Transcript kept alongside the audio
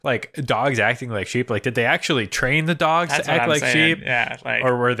like dogs acting like sheep? Like, did they actually train the dogs That's to what act I'm like saying. sheep? Yeah, like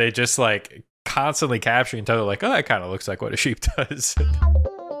Or were they just like constantly capturing each other like, oh, that kind of looks like what a sheep does?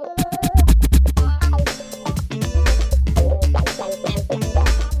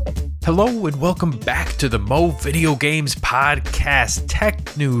 Hello and welcome back to the Mo Video Games Podcast,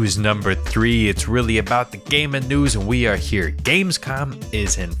 Tech News number 3. It's really about the gaming news, and we are here. Gamescom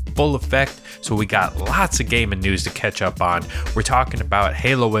is in full effect, so we got lots of gaming news to catch up on. We're talking about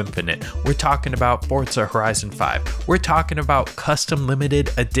Halo Infinite. We're talking about Forza Horizon 5. We're talking about custom limited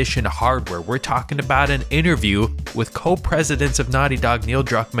edition hardware. We're talking about an interview with co-presidents of Naughty Dog, Neil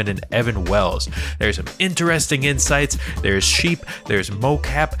Druckmann and Evan Wells. There's some interesting insights. There's sheep. There's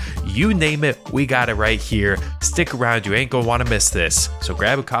mocap. You name it, we got it right here. Stick around, you ain't gonna want to miss this. So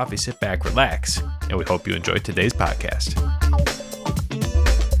grab a coffee, sit back, relax, and we hope you enjoyed today's podcast.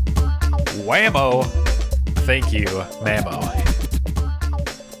 Whammo. Thank you, Mammo.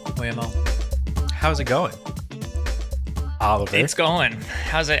 Whammo. How's it going, Oliver? It's going.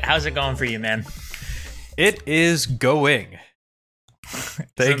 How's it going for you, man? It is going.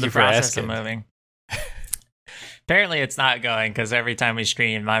 Thank you for asking. Of moving. Apparently it's not going because every time we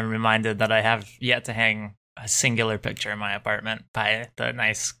stream, I'm reminded that I have yet to hang a singular picture in my apartment by the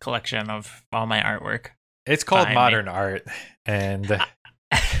nice collection of all my artwork. It's called modern art, and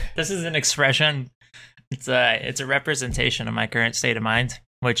this is an expression. It's a representation of my current state of mind,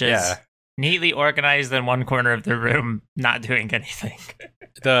 which is neatly organized in one corner of the room, not doing anything.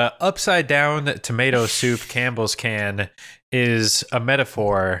 The upside down tomato soup Campbell's can is a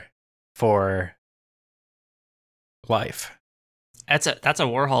metaphor for life. That's a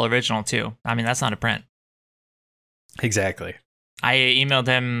Warhol original too. I mean, that's not a print. Exactly. I emailed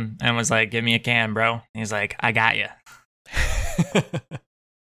him and was like, "Give me a can, bro." He's like, "I got you."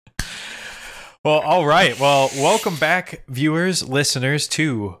 Well, all right. Well, welcome back, viewers, listeners,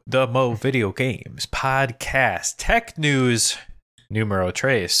 to the Mo Video Games Podcast, Tech News numero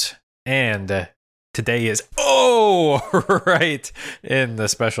tres, and today is right in the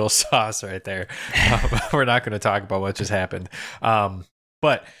special sauce right there. We're not going to talk about what just happened.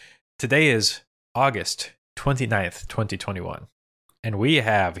 But today is August 29th, 2021. And we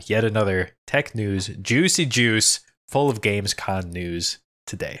have yet another tech news, juicy juice, full of Gamescom news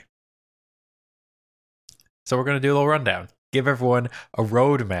today. So we're going to do a little rundown. Give everyone a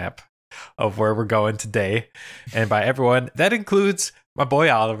roadmap of where we're going today. And by everyone, that includes my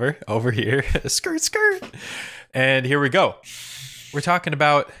boy Oliver over here. Skirt. And here we go. We're talking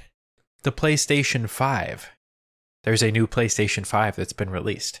about the PlayStation 5. There's a new PlayStation 5 that's been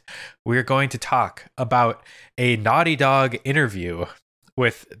released. We're going to talk about a Naughty Dog interview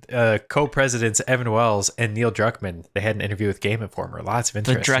with co-presidents Evan Wells and Neil Druckmann. They had an interview with Game Informer. Lots of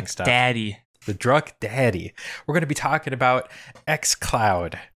interesting stuff. The Druck Daddy. We're going to be talking about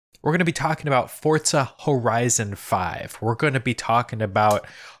xCloud. We're going to be talking about Forza Horizon 5. We're going to be talking about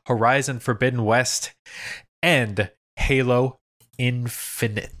Horizon Forbidden West and Halo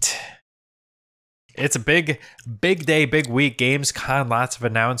Infinite. It's a big day, big week. Gamescom, lots of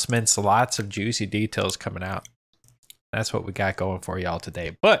announcements, lots of juicy details coming out. That's what we got going for y'all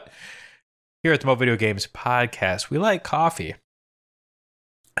today. But here at the Mo Video Games Podcast, we like coffee.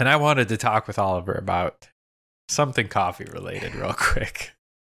 And I wanted to talk with Oliver about something coffee related real quick.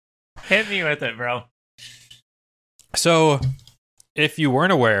 Hit me with it, bro. So, if you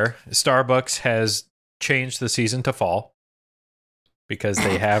weren't aware, Starbucks has changed the season to fall because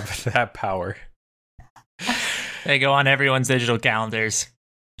they have that power. They go on everyone's digital calendars.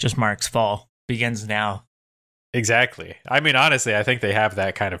 Just marks fall. Begins now. Exactly. I mean, honestly, I think they have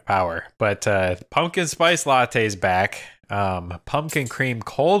that kind of power. But pumpkin spice latte is back. Pumpkin cream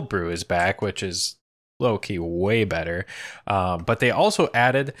cold brew is back, which is low-key way better. But they also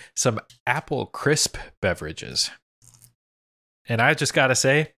added some apple crisp beverages. And I just gotta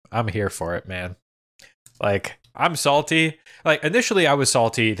say, I'm here for it, man. Like, I'm salty. Like, initially I was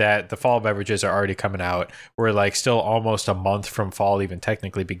salty that the fall beverages are already coming out. We're like still almost a month from fall even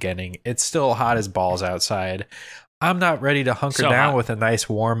technically beginning. It's still hot as balls outside. I'm not ready to hunker down with a nice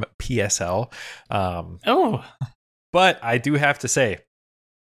warm PSL. But I do have to say,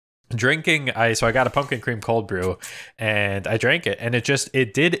 so I got a pumpkin cream cold brew and I drank it, and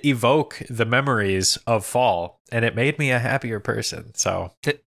it did evoke the memories of fall, and it made me a happier person. So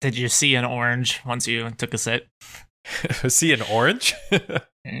did you see an orange once you took a sip? See an orange?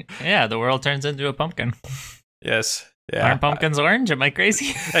 Yeah, the world turns into a pumpkin. Yes. Yeah. Aren't pumpkins orange? Am I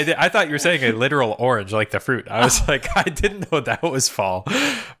crazy? I thought you were saying a literal orange, like the fruit. I was like, I didn't know that was fall.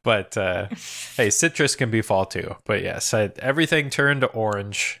 But hey, citrus can be fall too. But yes, everything turned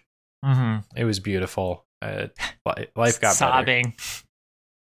orange. Mm-hmm. It was beautiful. Life got sobbing. better.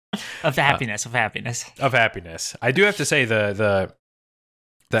 Of happiness, of happiness. Of happiness. I do have to say the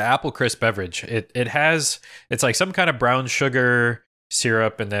apple crisp beverage, it's like some kind of brown sugar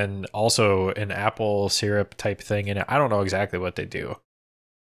syrup and then also an apple syrup type thing in it. I don't know exactly what they do.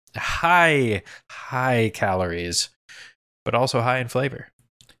 High calories, but also high in flavor.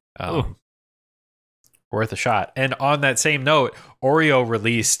 Worth a shot. And on that same note, Oreo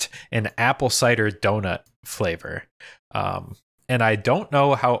released an apple cider donut flavor. And I don't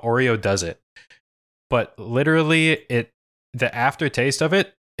know how Oreo does it, but literally the aftertaste of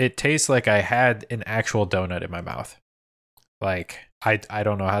it tastes like I had an actual donut in my mouth. Like, I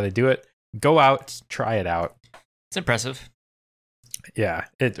don't know how they do it. Go out, try it out. It's impressive. Yeah.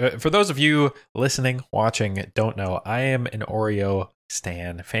 For those of you listening, watching, don't know, I am an Oreo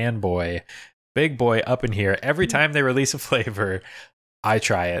fanboy. Big boy up in here. Every time they release a flavor, I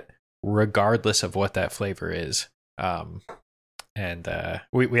try it, regardless of what that flavor is. And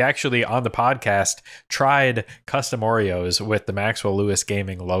we actually, on the podcast, tried custom Oreos with the Maxwell Lewis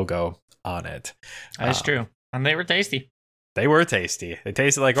Gaming logo on it. That's true. And they were tasty. They were tasty. They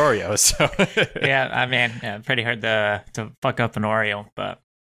tasted like Oreos. So. Yeah, I mean, pretty hard to fuck up an Oreo. But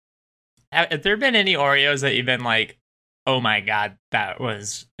have there been any Oreos that you've been like, oh my God, that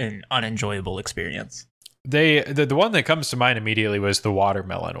was an unenjoyable experience? The one that comes to mind immediately was the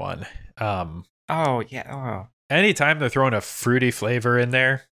watermelon one. Oh, yeah. Oh. Anytime they're throwing a fruity flavor in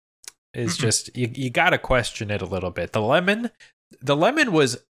there, is just, you got to question it a little bit. The lemon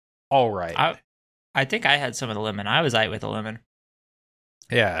was all right. I think I had some of the lemon. I was with the lemon.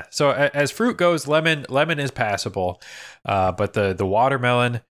 Yeah. So as fruit goes, lemon is passable, but the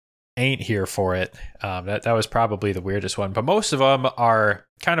watermelon ain't here for it. That was probably the weirdest one. But most of them are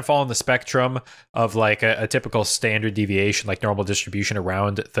kind of fall in the spectrum of like a typical standard deviation, like normal distribution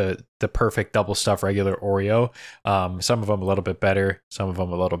around the perfect double stuff regular Oreo. Some of them a little bit better, some of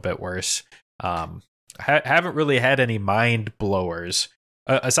them a little bit worse. Haven't really had any mind blowers.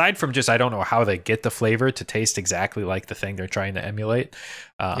 Aside from just, I don't know how they get the flavor to taste exactly like the thing they're trying to emulate.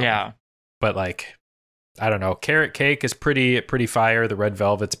 Yeah. But like, I don't know. Carrot cake is pretty fire. The red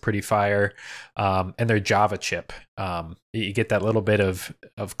velvet's pretty fire. And their Java chip. You get that little bit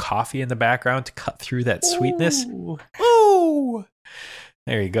of coffee in the background to cut through that sweetness. Ooh.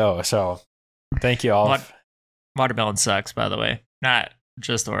 There you go. So thank you all. Watermelon sucks, by the way. Not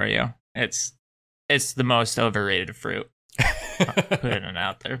just Oreo. It's the most overrated fruit. Putting it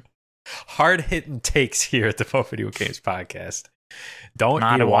out there. Hard hitting takes here at the Both Video Games Podcast. Don't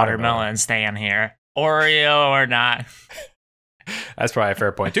not eat a watermelon staying here. Oreo or not. That's probably a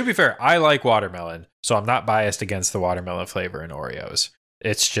fair point. To be fair, I like watermelon, so I'm not biased against the watermelon flavor in Oreos.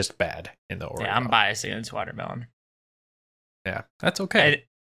 It's just bad in the Oreo. Yeah, I'm biased against watermelon. Yeah, that's okay.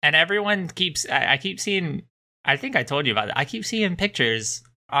 And everyone keeps, I keep seeing, I think I told you about it. I keep seeing pictures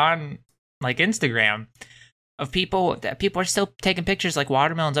on like Instagram of people are still taking pictures like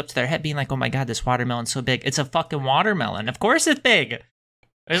watermelons up to their head, being like, oh my God, this watermelon's so big. It's a fucking watermelon. Of course it's big.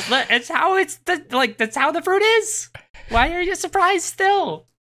 It's how that's how the fruit is. Why are you surprised still?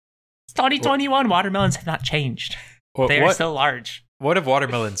 It's 2021. Watermelons have not changed. They are still large. What have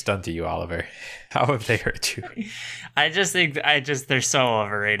watermelons done to you, Oliver? How have they hurt you? I just think they're so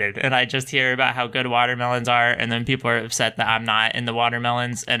overrated. And I just hear about how good watermelons are, and then people are upset that I'm not in the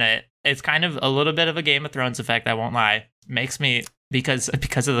watermelons, and it's kind of a little bit of a Game of Thrones effect, I won't lie. Makes me, because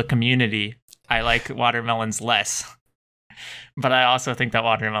of the community, I like watermelons less. But I also think that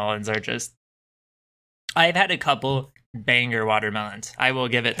watermelons are just... I've had a couple banger watermelons. I will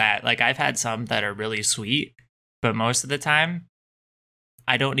give it that. Like, I've had some that are really sweet, but most of the time,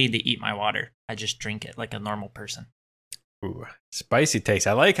 I don't need to eat my water. I just drink it like a normal person. Ooh, spicy takes.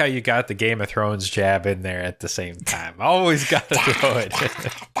 I like how you got the Game of Thrones jab in there at the same time. Always got to throw it.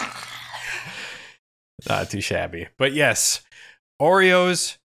 Not too shabby. But yes,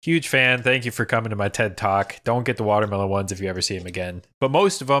 Oreos, huge fan. Thank you for coming to my TED Talk. Don't get the watermelon ones if you ever see them again. But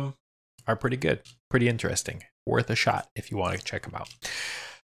most of them are pretty good. Pretty interesting. Worth a shot if you want to check them out.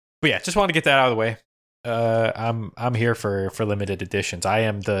 But yeah, just want to get that out of the way. I'm here for limited editions. I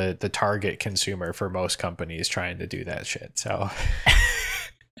am the target consumer for most companies trying to do that shit. So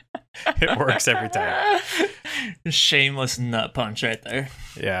it works every time. Shameless nut punch right there.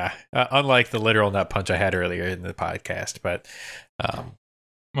 Yeah, unlike the literal nut punch I had earlier in the podcast. But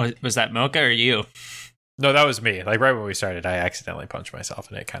was that Mocha or you? No, that was me. Like right when we started, I accidentally punched myself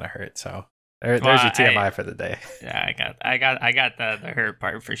and it kind of hurt. So there's your TMI for the day. Yeah, I got the hurt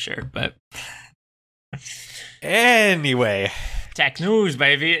part for sure. But anyway, tech news,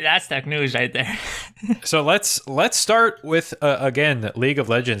 baby. That's tech news right there. So let's start with again League of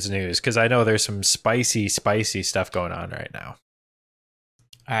Legends news, because I know there's some spicy stuff going on right now.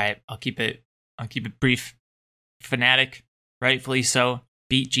 All right, I'll keep it brief. Fnatic, rightfully so,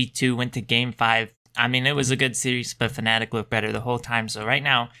 beat G2, went to Game 5. I mean, it was a good series, but Fnatic looked better the whole time. So right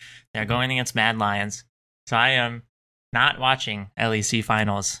now, they're going against Mad Lions. So I am not watching LEC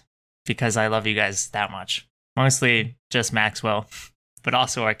finals because I love you guys that much. Mostly just Maxwell, but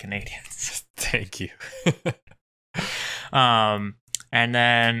also our Canadians. Thank you. And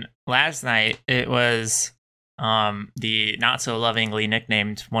then last night it was the not so lovingly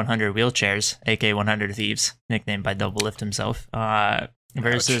nicknamed 100 Wheelchairs, aka 100 Thieves, nicknamed by Doublelift himself,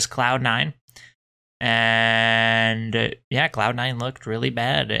 versus Cloud9. And yeah, Cloud9 looked really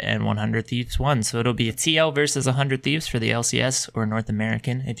bad, and 100 Thieves won. So it'll be a TL versus 100 Thieves for the LCS, or North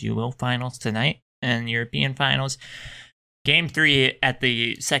American, if you will, finals tonight, and European finals. Game 3 at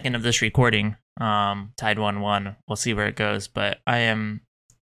the second of this recording, tied 1-1. We'll see where it goes, but I am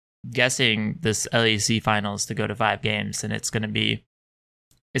guessing this LEC finals to go to 5 games, and it's gonna be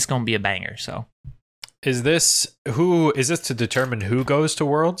a banger. So is this to determine who goes to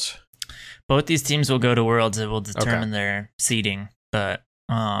Worlds? Both these teams will go to Worlds. It will determine their seeding, but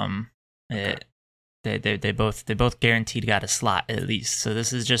they both guaranteed got a slot at least. So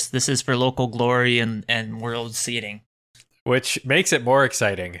this is for local glory and World seeding, which makes it more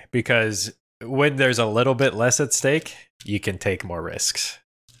exciting because when there's a little bit less at stake, you can take more risks.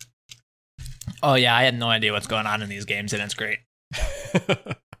 Oh yeah, I had no idea what's going on in these games, and it's great.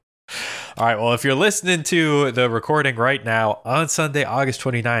 All right, well, if you're listening to the recording right now on Sunday, August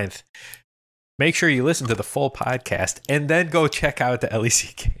 29th, make sure you listen to the full podcast and then go check out the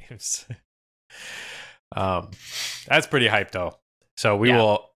LEC games. That's pretty hype, though. So we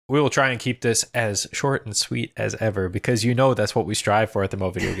will try and keep this as short and sweet as ever because that's what we strive for at the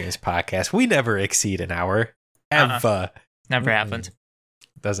Mo Video Games Podcast. We never exceed an hour. Ever. Never happened.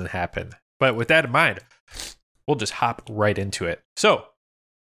 Doesn't happen. But with that in mind, we'll just hop right into it. So,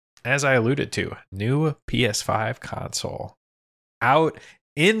 as I alluded to, new PS5 console out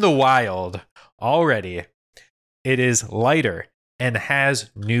in the wild already. It is lighter and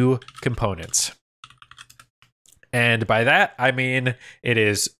has new components. And by that, I mean it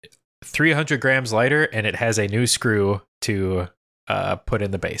is 300 grams lighter and it has a new screw to put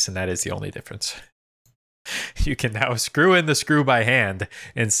in the base. And that is the only difference. You can now screw in the screw by hand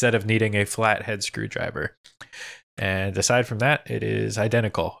instead of needing a flathead screwdriver. And aside from that, it is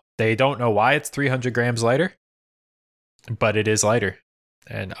identical. They don't know why it's 300 grams lighter, but it is lighter.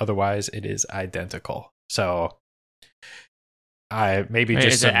 And otherwise, it is identical. So,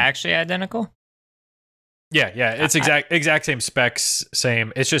 Is it actually identical? Yeah, it's exact same specs,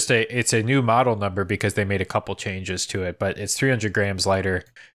 same. It's just it's a new model number because they made a couple changes to it, but it's 300 grams lighter,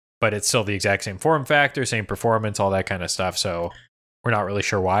 but it's still the exact same form factor, same performance, all that kind of stuff. So we're not really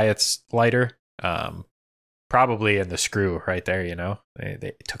sure why it's lighter. Probably in the screw right there,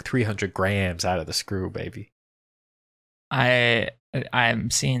 they took 300 grams out of the screw, baby. I'm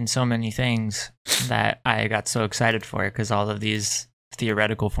seeing so many things that I got so excited for because all of these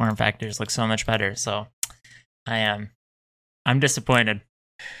theoretical form factors look so much better. So I'm disappointed.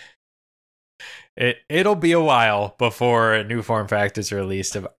 It'll be a while before new form factors are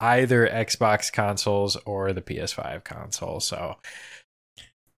released of either Xbox consoles or the PS5 console. So,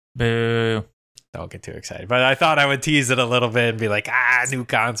 boo. Don't get too excited. But I thought I would tease it a little bit and be like, new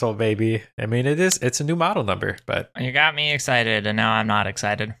console, baby. I mean, it's a new model number, but you got me excited and now I'm not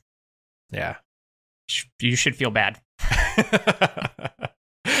excited. Yeah. You should feel bad.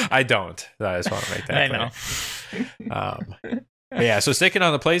 I don't. I just want to make that clear. But yeah, so sticking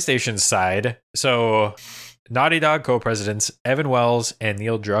on the PlayStation side, so Naughty Dog co-presidents Evan Wells and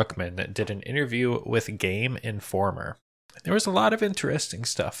Neil Druckmann did an interview with Game Informer. There was a lot of interesting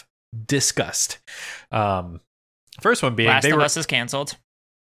stuff discussed. First one being Last of Us is canceled.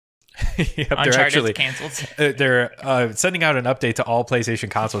 Yep, Uncharted canceled. They're sending out an update to all PlayStation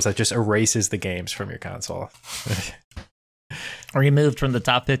consoles that just erases the games from your console. Removed from the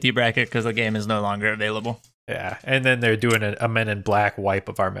top 50 bracket because the game is no longer available. Yeah, and then they're doing a Men in Black wipe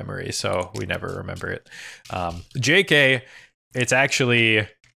of our memory, so we never remember it. JK, it's actually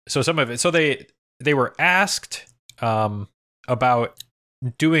so some of it. So they were asked about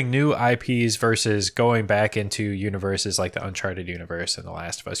doing new IPs versus going back into universes like the Uncharted universe and the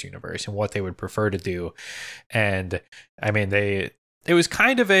Last of Us universe and what they would prefer to do. And I mean, it was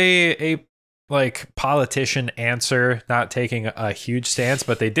kind of a like politician answer, not taking a huge stance,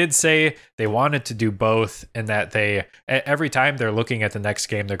 but they did say they wanted to do both and that every time they're looking at the next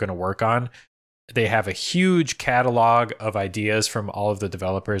game they're going to work on, they have a huge catalog of ideas from all of the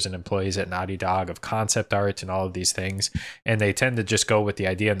developers and employees at Naughty Dog of concept art and all of these things. And they tend to just go with the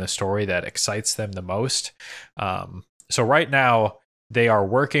idea and the story that excites them the most. So right now they are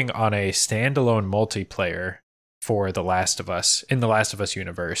working on a standalone multiplayer for The Last of Us in the Last of Us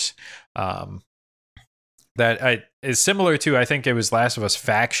universe. That is similar to, I think it was Last of Us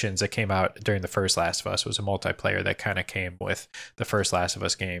Factions that came out during the first Last of Us. It was a multiplayer that kind of came with the first Last of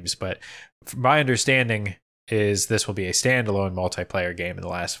Us games. But my understanding is this will be a standalone multiplayer game in the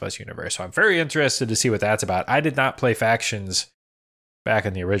Last of Us universe. So I'm very interested to see what that's about. I did not play Factions back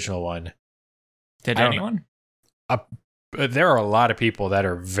in the original one. Did anyone? There are a lot of people that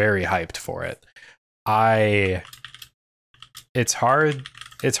are very hyped for it. It's hard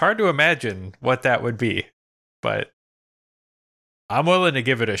to imagine what that would be, but I'm willing to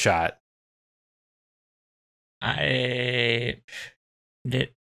give it a shot. Yeah.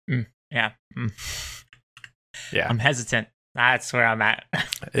 I'm hesitant. That's where I'm at.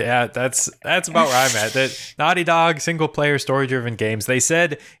 Yeah, that's about where I'm at. That Naughty Dog single player story driven games. They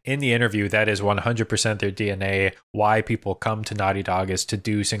said in the interview that is 100% their DNA. Why people come to Naughty Dog is to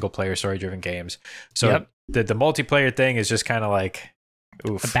do single player story driven games. So the multiplayer thing is just kind of like,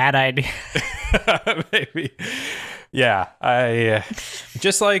 oof, a bad idea. Maybe. Yeah, I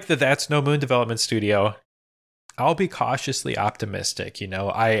just like That's No Moon development studio. I'll be cautiously optimistic. You know,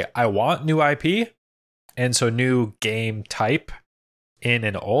 I want new IP. And so new game type in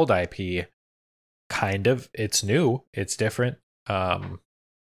an old IP, kind of, it's new, it's different. I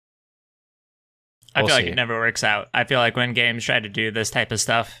feel like it never works out. I feel like when games try to do this type of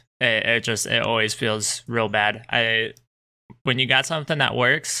stuff, it always feels real bad. When you got something that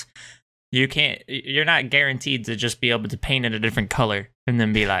works, you're not guaranteed to just be able to paint it a different color and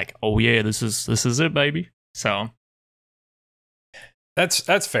then be like, oh yeah, this is it, baby. So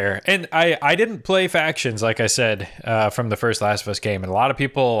That's fair. And I didn't play Factions, like I said, from the first Last of Us game, and a lot of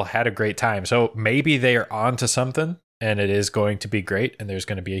people had a great time. So maybe they are onto something, and it is going to be great, and there's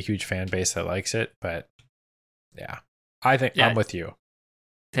going to be a huge fan base that likes it. But yeah, I think I'm with you.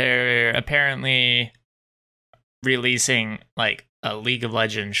 They're apparently releasing like a League of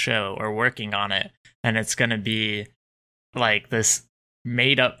Legends show or working on it, and it's going to be like this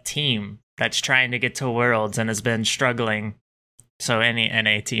made-up team that's trying to get to Worlds and has been struggling. So any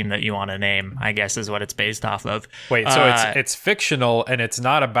NA team that you want to name, I guess, is what it's based off of. Wait, so it's fictional, and it's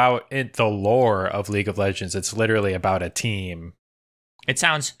not about the lore of League of Legends. It's literally about a team. It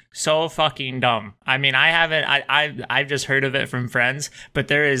sounds so fucking dumb. I mean, I've just heard of it from friends, but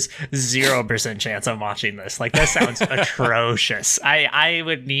there is 0% chance I'm watching this. Like, this sounds atrocious. I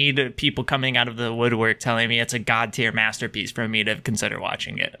would need people coming out of the woodwork telling me it's a god tier masterpiece for me to consider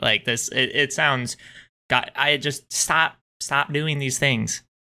watching it. Like this, it sounds. God, I just stop doing these things.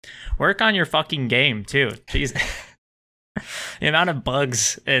 Work on your fucking game too. Jeez. The amount of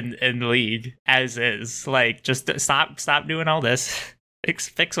bugs in League as is, like, just stop doing all this.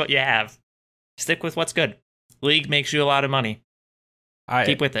 Fix what you have. Stick with what's good. League makes you a lot of money.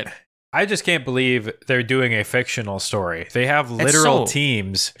 Keep with it. I just can't believe they're doing a fictional story. They have literal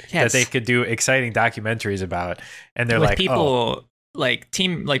teams that they could do exciting documentaries about, and they're like people. Like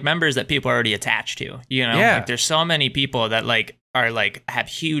team, like members that people are already attached to, you know, like there's so many people that like are like have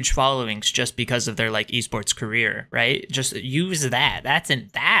huge followings just because of their like esports career, right? Just use that.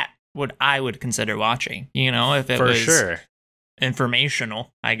 That what I would consider watching, you know, if it was sure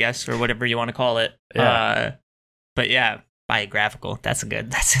informational, I guess, or whatever you want to call it. Yeah. But yeah, biographical. That's a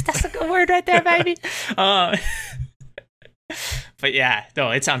good word right there, baby. But yeah,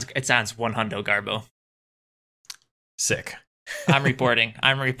 no, it sounds 100 Garbo. Sick. I'm reporting.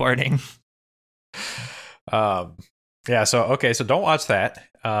 Yeah, so don't watch that.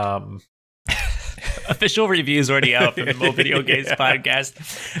 Official reviews already out for the Mo Video Games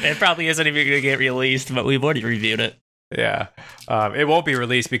podcast. It probably isn't even going to get released, but we've already reviewed it. Yeah. It won't be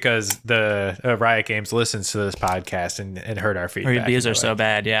released because the Riot Games listens to this podcast and heard our feedback. Our reviews are so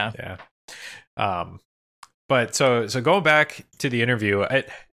bad, yeah. Yeah. But so going back to the interview,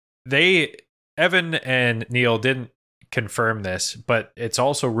 Evan and Neil didn't confirm this, but it's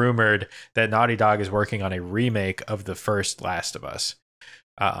also rumored that Naughty Dog is working on a remake of the first Last of Us.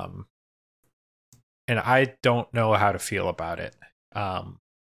 And I don't know how to feel about it.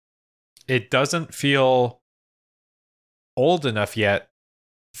 It doesn't feel old enough yet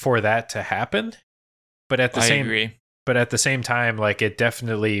for that to happen, but at the same time, like, it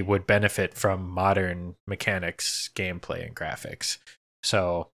definitely would benefit from modern mechanics, gameplay, and graphics.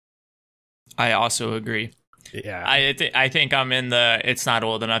 So I also agree. Yeah, I think I'm in the it's not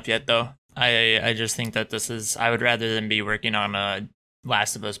old enough yet though. I just think that this is, I would rather than be working on a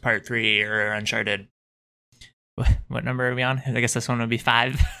Last of Us Part 3 or Uncharted. What number are we on? I guess this one would be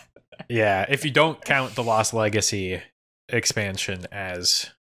 5. Yeah, if you don't count the Lost Legacy expansion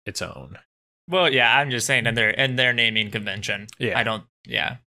as its own. Well, yeah, I'm just saying in their naming convention. Yeah. I don't.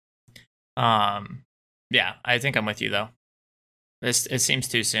 Yeah. Yeah, I think I'm with you though. It seems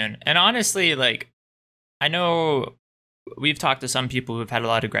too soon. And honestly, like, I know we've talked to some people who've had a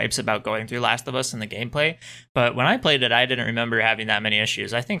lot of gripes about going through Last of Us and the gameplay, but when I played it, I didn't remember having that many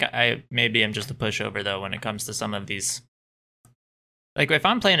issues. I think I maybe am just a pushover though when it comes to some of these. Like, if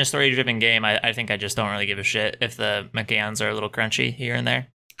I'm playing a story-driven game, I think I just don't really give a shit if the mechanics are a little crunchy here and there.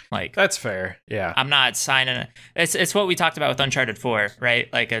 Like, That's fair. Yeah. I'm not signing. It's what we talked about with Uncharted 4,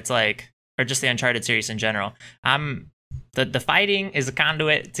 right? Like, it's like, or just the Uncharted series in general. The fighting is a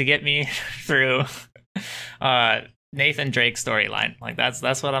conduit to get me through Nathan Drake's storyline. Like,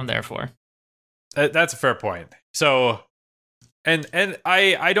 that's what I'm there for. That's a fair point. So, and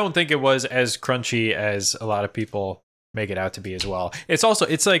I don't think it was as crunchy as a lot of people make it out to be as well. It's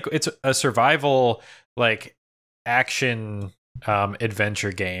a survival, like, action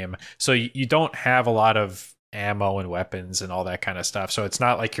adventure game. So you don't have a lot of ammo and weapons and all that kind of stuff. So it's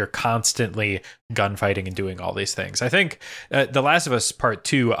not like you're constantly gunfighting and doing all these things. I think The Last of Us Part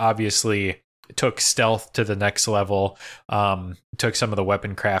 2 obviously took stealth to the next level, took some of the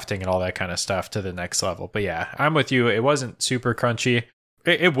weapon crafting and all that kind of stuff to the next level. But yeah, I'm with you. It wasn't super crunchy.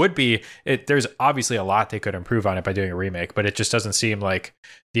 It would be. There's obviously a lot they could improve on it by doing a remake, but it just doesn't seem like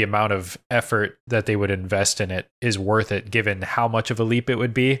the amount of effort that they would invest in it is worth it, given how much of a leap it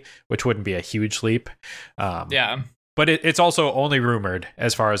would be, which wouldn't be a huge leap. Yeah. But it's also only rumored,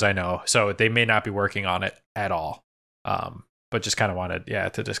 as far as I know, so they may not be working on it at all. But just kind of wanted,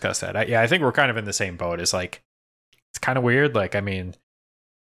 to discuss that. I think we're kind of in the same boat. It's like, it's kind of weird. Like, I mean,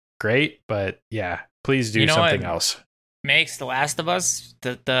 great, but yeah, please do something else. Makes The Last of Us,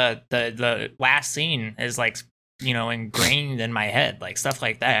 the last scene is like, ingrained in my head. Like, stuff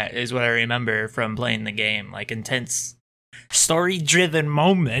like that is what I remember from playing the game. Like, intense story-driven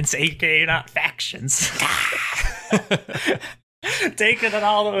moments, aka not factions. Taking it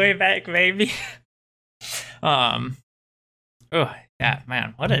all the way back, baby. Oh yeah,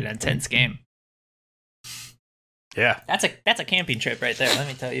 man, what an intense game. Yeah, that's a camping trip right there. Let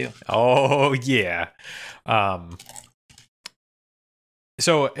me tell you. Oh yeah.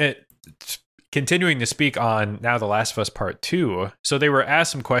 So continuing to speak on now The Last of Us Part 2, so they were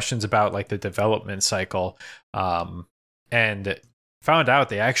asked some questions about like the development cycle, and found out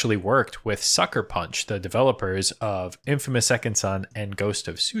they actually worked with Sucker Punch, the developers of Infamous Second Son and Ghost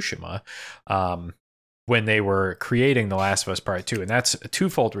of Tsushima, when they were creating The Last of Us Part 2. And that's a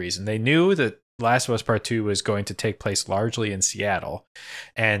twofold reason. They knew that Last of Us Part 2 was going to take place largely in Seattle,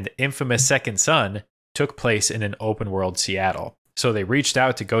 and Infamous Second Son took place in an open world Seattle. So they reached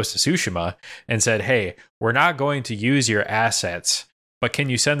out to Ghost of Tsushima and said, hey, we're not going to use your assets, but can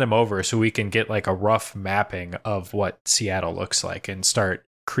you send them over so we can get like a rough mapping of what Seattle looks like and start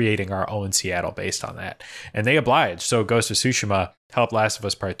creating our own Seattle based on that? And they obliged. So Ghost of Tsushima helped Last of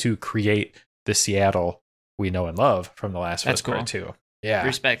Us Part 2 create the Seattle we know and love from The Last of Us Part 2. Yeah.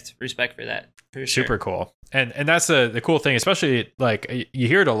 Respect for that. For sure. Super cool. And that's the cool thing, especially like you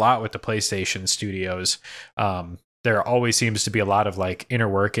hear it a lot with the PlayStation studios. There always seems to be a lot of like inner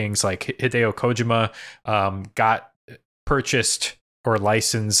workings. Like Hideo Kojima got purchased or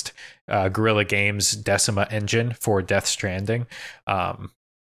licensed Guerrilla Games' Decima engine for Death Stranding, and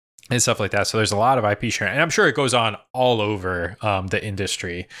stuff like that. So there's a lot of IP sharing, and I'm sure it goes on all over the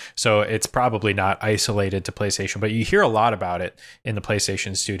industry. So it's probably not isolated to PlayStation, but you hear a lot about it in the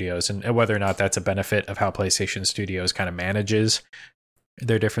PlayStation studios, and whether or not that's a benefit of how PlayStation Studios kind of manages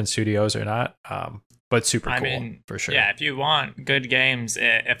their different studios or not. But super cool, for sure. Yeah, if you want good games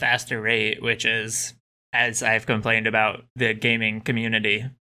at a faster rate, which is, as I've complained about the gaming community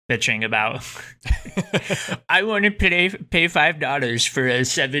bitching about, I want to pay $5 for a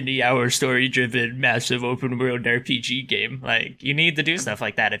 70-hour story-driven, massive open-world RPG game. Like, you need to do stuff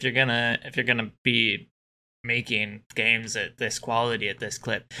like that if you're gonna be making games at this quality, at this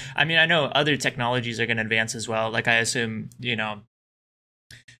clip. I mean, I know other technologies are gonna advance as well. Like, I assume,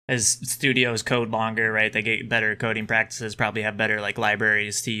 as studios code longer, right, they get better coding practices, probably have better like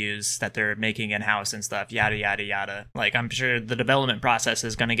libraries to use that they're making in-house and stuff, yada yada yada. Like, I'm sure the development process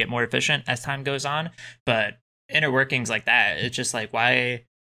is going to get more efficient as time goes on, but inner workings like that, it's just like, why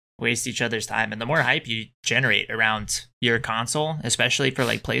waste each other's time? And the more hype you generate around your console, especially for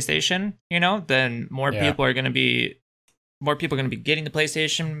like PlayStation, then more people are going to be getting the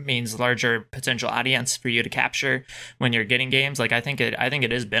PlayStation, means larger potential audience for you to capture when you're getting games. Like, I think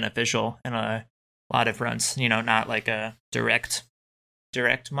it is beneficial in a lot of fronts, not like a direct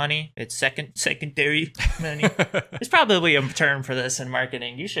money. It's secondary money. There's probably a term for this in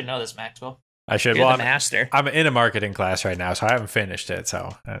marketing. You should know this, Maxwell. I should. You're Well, the master. I'm in a marketing class right now, so I haven't finished it.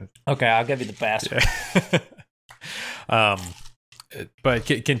 So Okay, I'll give you the pass. Yeah. But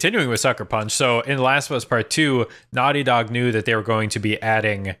continuing with Sucker Punch, so in Last of Us Part 2, Naughty Dog knew that they were going to be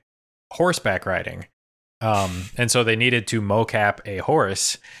adding horseback riding. And so they needed to mocap a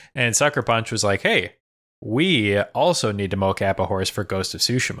horse. And Sucker Punch was like, hey, we also need to mocap a horse for Ghost of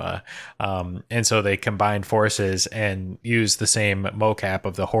Tsushima. And so they combined forces and used the same mocap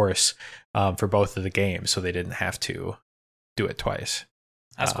of the horse for both of the games. So they didn't have to do it twice.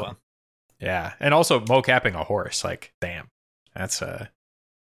 That's cool. Yeah. And also mocapping a horse, like, damn. That's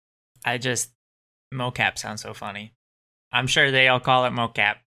mocap sounds so funny. I'm sure they all call it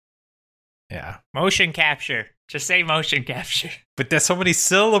mocap. Yeah. Motion capture. Just say motion capture. But there's so many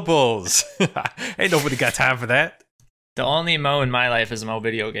syllables. Ain't nobody got time for that. The only Mo in my life is Mo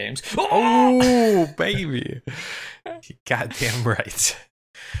video games. Oh, baby. Goddamn right.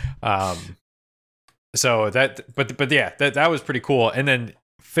 So that, but yeah, that was pretty cool. And then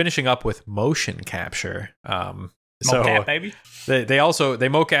finishing up with motion capture. Mocap, baby. They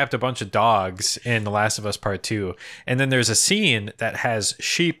mocapped a bunch of dogs in The Last of Us Part 2, and then there's a scene that has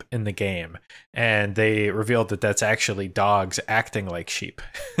sheep in the game, and they revealed that that's actually dogs acting like sheep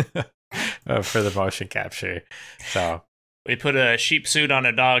for the motion capture. So we put a sheep suit on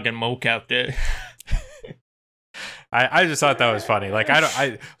a dog and mocapped it. I just thought that was funny. Like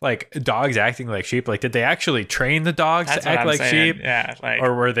I like dogs acting like sheep. Like, did they actually train the dogs to act like sheep? Yeah,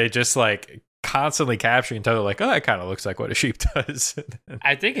 or were they just like constantly capturing each other? Like, oh, that kind of looks like what a sheep does.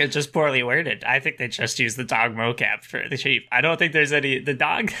 I think it's just poorly worded. I think they just used the dog mocap for the sheep. I don't think there's the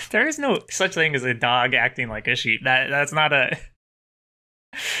dog. There is no such thing as a dog acting like a sheep. That's not a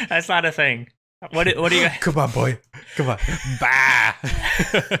thing. What do you? Come on, boy. Come on. Bah.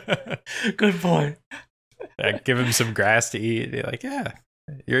 Good boy. Give him some grass to eat. They're like, yeah,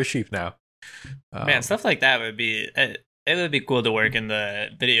 you're a sheep now. Man, stuff like that would be. It would be cool to work in the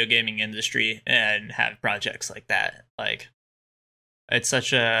video gaming industry and have projects like that. Like, it's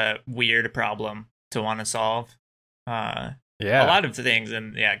such a weird problem to want to solve. A lot of the things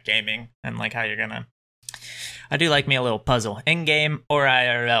in gaming and like how you're gonna. I do like me a little puzzle, in game or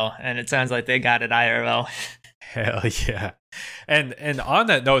IRL, and it sounds like they got it IRL. Hell yeah! And on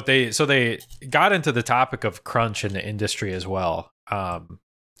that note, they got into the topic of crunch in the industry as well. And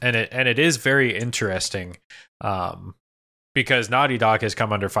it is very interesting. Because Naughty Dog has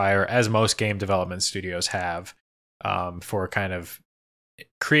come under fire, as most game development studios have, for kind of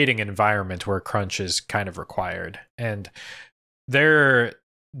creating an environment where crunch is kind of required. And their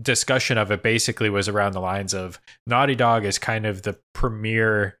discussion of it basically was around the lines of Naughty Dog is kind of the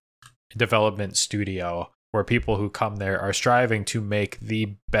premier development studio where people who come there are striving to make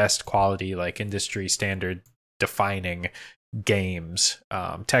the best quality, like industry standard defining games,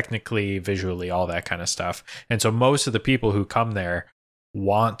 technically, visually, all that kind of stuff. And so most of the people who come there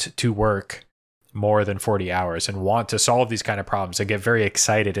want to work more than 40 hours and want to solve these kind of problems. They get very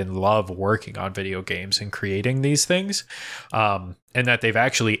excited and love working on video games and creating these things. And that they've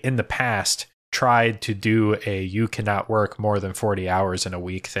actually in the past tried to do a you cannot work more than 40 hours in a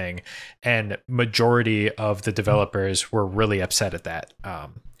week thing. And majority of the developers were really upset at that.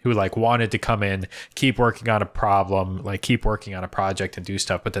 Who like wanted to come in, keep working on a problem, like keep working on a project and do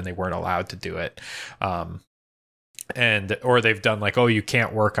stuff, but then they weren't allowed to do it. Or they've done like, oh, you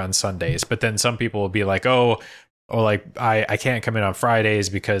can't work on Sundays, but then some people will be like, oh, like I can't come in on Fridays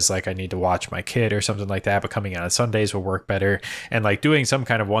because like I need to watch my kid or something like that, but coming in on Sundays will work better. And like doing some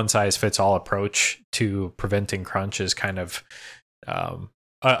kind of one size fits all approach to preventing crunch is kind of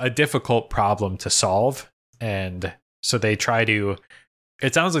a difficult problem to solve. And so they try to,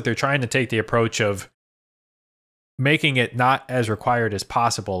 it sounds like they're trying to take the approach of making it not as required as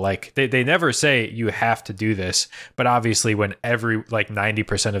possible. Like they never say you have to do this, but obviously when every like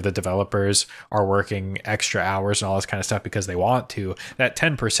 90% of the developers are working extra hours and all this kind of stuff because they want to, that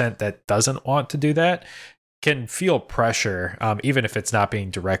 10% that doesn't want to do that can feel pressure, even if it's not being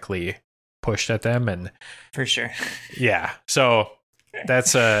directly pushed at them. And for sure. Yeah. So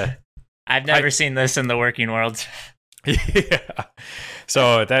that's I've never seen this in the working world. Yeah.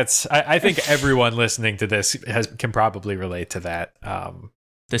 So that's I think everyone listening to this can probably relate to that.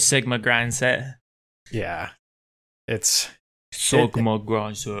 The Sigma grind set. Yeah. It's Sigma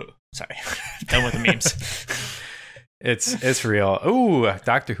grind set. Sorry. Done with the memes. It's real. Ooh,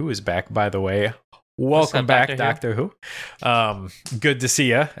 Doctor Who is back, by the way. Welcome back, Doctor Who. Good to see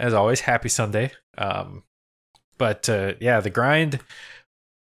you, as always. Happy Sunday. But the grind.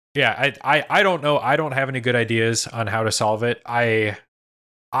 Yeah, I don't know. I don't have any good ideas on how to solve it. I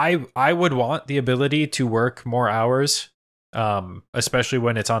would want the ability to work more hours especially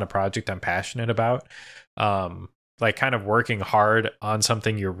when it's on a project I'm passionate about. Like kind of working hard on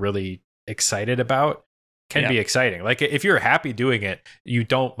something you're really excited about can be exciting. Like if you're happy doing it, you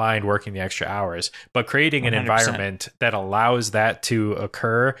don't mind working the extra hours, but creating an 100%. environment that allows that to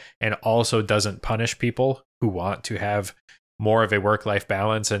occur and also doesn't punish people who want to have more of a work-life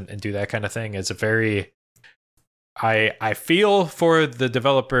balance and do that kind of thing is a very, I feel for the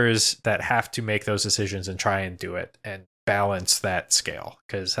developers that have to make those decisions and try and do it and balance that scale,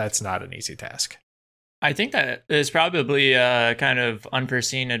 because that's not an easy task. I think that is probably a kind of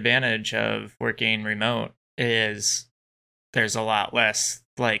unforeseen advantage of working remote is there's a lot less,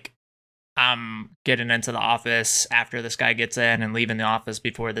 like, I'm getting into the office after this guy gets in and leaving the office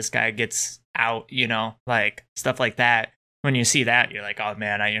before this guy gets out, you know, like stuff like that. When you see that, you're like, oh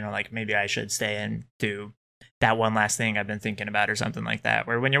man, like maybe I should stay and do that one last thing I've been thinking about or something like that.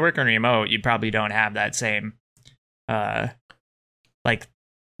 Where when you're working remote, you probably don't have that same, like,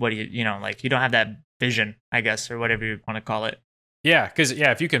 what do you know, like you don't have that vision, I guess, or whatever you want to call it. Yeah, because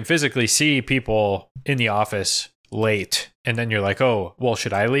if you can physically see people in the office late and then you're like, oh, well,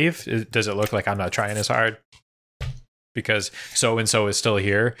 should I leave? Does it look like I'm not trying as hard because so and so is still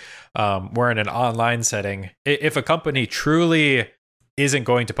here? We're in an online setting. If a company truly isn't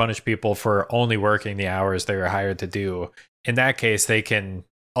going to punish people for only working the hours they were hired to do, in that case, they can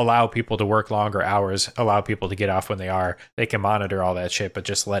allow people to work longer hours, allow people to get off when they are. They can monitor all that shit, but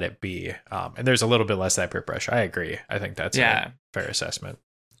just let it be. And there's a little bit less that peer pressure. I agree. I think that's a fair assessment.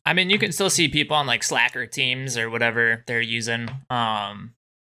 I mean, you can still see people on like Slacker teams or whatever they're using.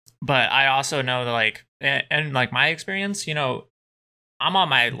 But I also know that like, and like my experience, you know, I'm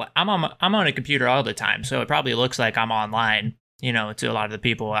on a computer all the time. So it probably looks like I'm online, you know, to a lot of the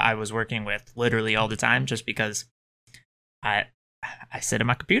people I was working with literally all the time, just because I sit at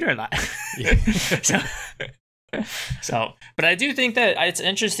my computer a lot. So, but I do think that it's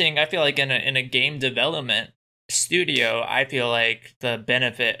interesting. I feel like in a game development studio, I feel like the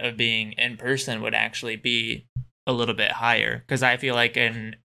benefit of being in person would actually be a little bit higher, because I feel like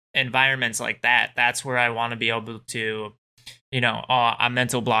in environments like that, that's where I want to be able to, you know, I'm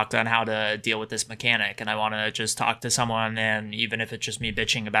mental blocked on how to deal with this mechanic, and I want to just talk to someone, and even if it's just me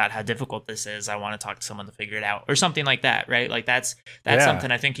bitching about how difficult this is, I want to talk to someone to figure it out or something like that, right? Like that's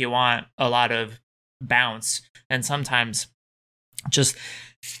something I think you want a lot of bounce, and sometimes just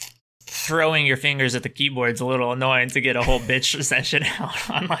throwing your fingers at the keyboard's a little annoying to get a whole bitch session out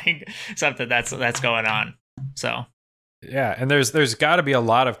on like something that's going on. So yeah, and there's got to be a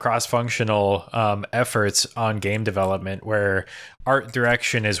lot of cross-functional efforts on game development where art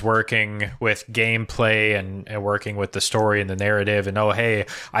direction is working with gameplay and working with the story and the narrative, and oh hey,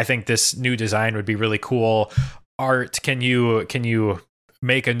 I think this new design would be really cool. Art, can you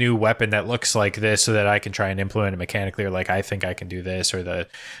make a new weapon that looks like this so that I can try and implement it mechanically, or like I think I can do this, or the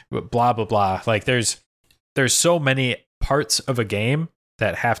blah blah blah. Like there's so many parts of a game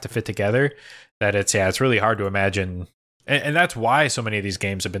that have to fit together that it's really hard to imagine. And that's why so many of these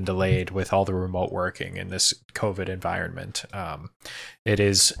games have been delayed with all the remote working in this COVID environment. It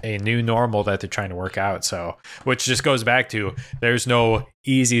is a new normal that they're trying to work out. So, which just goes back to there's no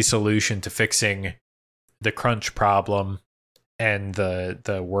easy solution to fixing the crunch problem and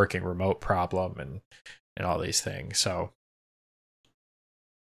the working remote problem and all these things. So,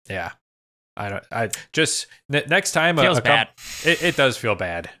 yeah, next time feels bad. It does feel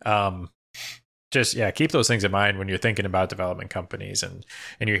bad. Just keep those things in mind when you're thinking about development companies and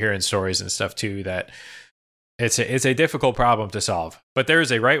you're hearing stories and stuff too, that it's a difficult problem to solve, but there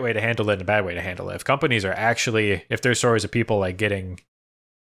is a right way to handle it and a bad way to handle it. If companies are actually, if there's stories of people like getting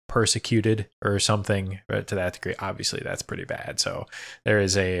persecuted or something to that degree, obviously that's pretty bad. So there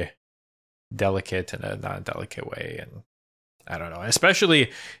is a delicate and a non-delicate way, and I don't know, especially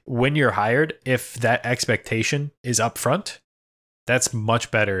when you're hired, if that expectation is upfront, that's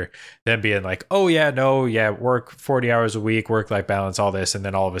much better than being like, oh work 40 hours a week, work-life balance, all this, and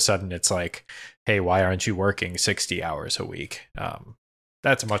then all of a sudden it's like, hey, why aren't you working 60 hours a week?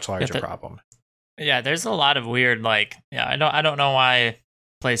 That's a much larger problem. Yeah, there's a lot of weird, like, I don't know why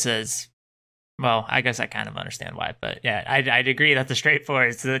places. Well, I guess I kind of understand why, but yeah, I'd agree that the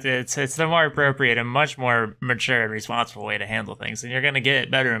straightforward, it's the more appropriate and much more mature and responsible way to handle things, and you're going to get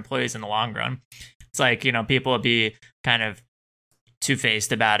better employees in the long run. It's like, you know, people will be kind of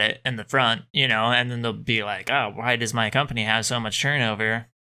two-faced about it in the front, you know, and then they'll be like, oh, why does my company have so much turnover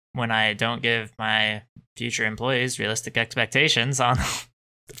when I don't give my future employees realistic expectations on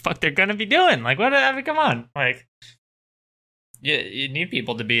the fuck they're gonna be doing? Like, what? I mean, come on, like, you need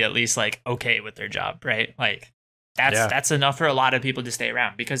people to be at least like okay with their job, right? Like, That's enough for a lot of people to stay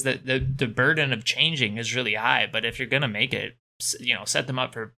around, because the burden of changing is really high. But if you're gonna make it, set them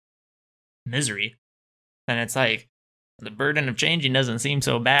up for misery, then it's like the burden of changing doesn't seem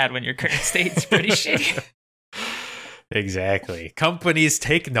so bad when your current state's pretty shitty. Exactly. Companies,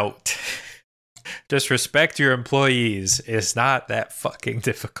 take note. Just respect your employees. It's not that fucking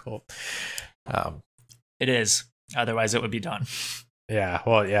difficult. It is. Otherwise, it would be done. Yeah.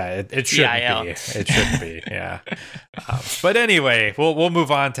 Well, yeah. It shouldn't be. It shouldn't be. Yeah. But anyway, we'll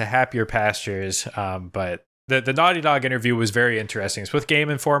move on to happier pastures. But the Naughty Dog interview was very interesting. It's with Game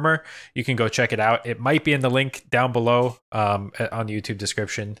Informer. You can go check it out. It might be in the link down below on the YouTube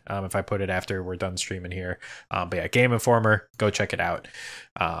description if I put it after we're done streaming here. But yeah, Game Informer, go check it out.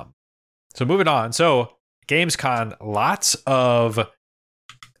 So moving on. So Gamescom, lots of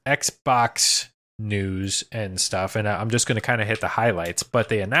Xbox news and stuff. And I'm just going to kind of hit the highlights. But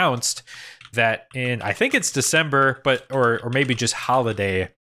they announced that in, I think it's December, or maybe just holiday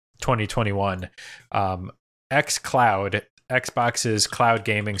 2021, xCloud, Xbox's cloud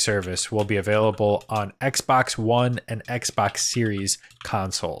gaming service, will be available on Xbox One and Xbox Series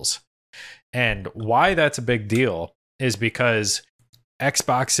consoles. And why that's a big deal is because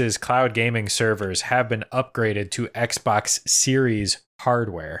Xbox's cloud gaming servers have been upgraded to Xbox Series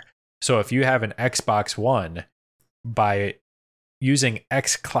hardware. So if you have an Xbox One, by using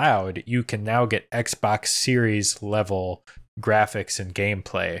xCloud, you can now get Xbox Series level graphics and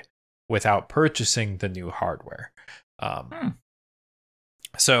gameplay without purchasing the new hardware.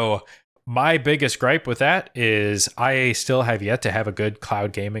 So my biggest gripe with that is I still have yet to have a good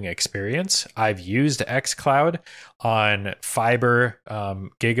cloud gaming experience. I've used xCloud on fiber,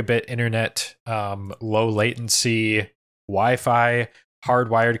 gigabit internet, low latency, Wi-Fi,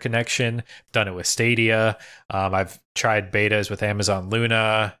 hardwired connection. Done it with Stadia. I've tried betas with Amazon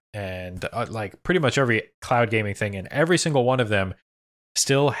Luna and like pretty much every cloud gaming thing, and every single one of them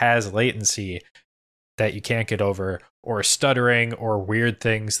still has latency that you can't get over, or stuttering, or weird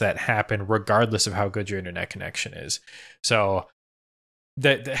things that happen regardless of how good your internet connection is. So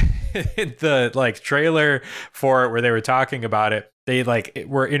the like trailer for it, where they were talking about it, they like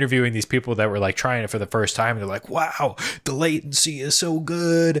were interviewing these people that were like trying it for the first time. They're like, wow, the latency is so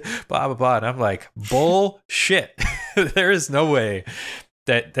good, blah blah blah. And I'm like, bullshit. There is no way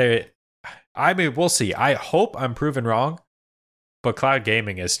that I mean, we'll see. I hope I'm proven wrong, but cloud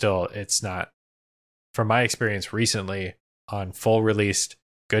gaming is still, it's not, from my experience recently on full released,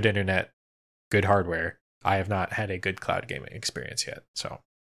 good internet, good hardware, I have not had a good cloud gaming experience yet. So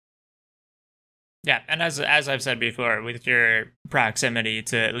yeah, and as I've said before, with your proximity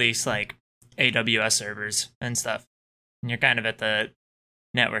to at least like AWS servers and stuff, and you're kind of at the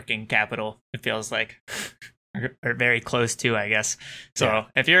networking capital, it feels like, or very close to, I guess. So yeah.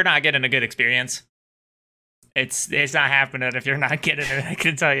 If you're not getting a good experience, it's not happening. If you're not getting it, I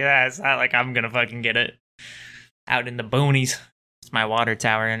can tell you that. It's not like I'm gonna fucking get it out in the boonies. It's my water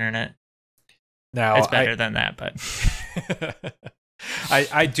tower internet. Now it's better than that, but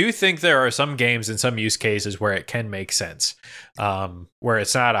I do think there are some games and some use cases where it can make sense, where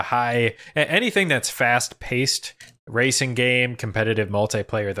it's not a high, anything that's fast paced, racing game, competitive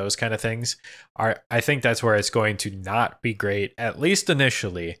multiplayer, those kind of things I think that's where it's going to not be great, at least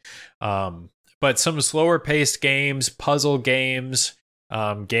initially. But some slower paced games, puzzle games,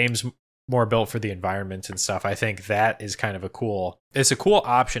 games more built for the environment and stuff, I think that is kind of it's a cool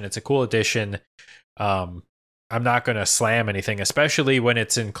option. It's a cool addition. I'm not going to slam anything, especially when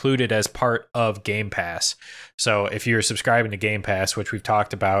it's included as part of Game Pass. So if you're subscribing to Game Pass, which we've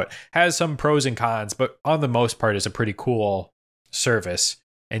talked about, has some pros and cons, but on the most part is a pretty cool service.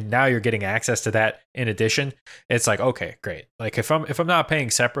 And now you're getting access to that in addition. It's like, okay, great. Like if I'm not paying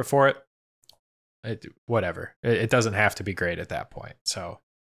separate for it, whatever. It doesn't have to be great at that point. So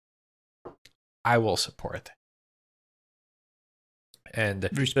I will support. And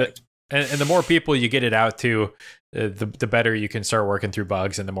respect. And the more people you get it out to, the better you can start working through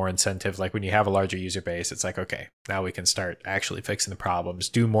bugs, and the more incentive. Like when you have a larger user base, it's like, okay, now we can start actually fixing the problems,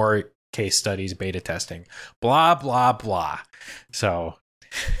 do more case studies, beta testing, blah, blah, blah. So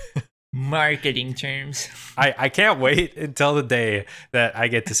marketing terms. I can't wait until the day that I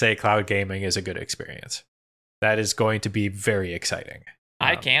get to say cloud gaming is a good experience. That is going to be very exciting.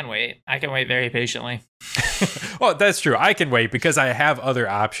 I can wait. I can wait very patiently. Well, that's true. I can wait because I have other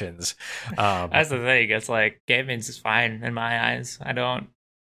options. That's the thing. It's like gaming's is fine in my eyes. I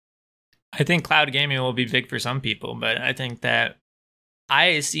think cloud gaming will be big for some people, but I think that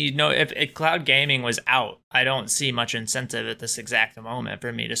I see if cloud gaming was out, I don't see much incentive at this exact moment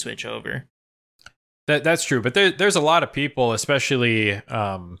for me to switch over. That's true, but there's a lot of people, especially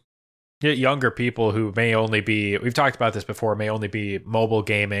younger people who may only be, we've talked about this before, may only be mobile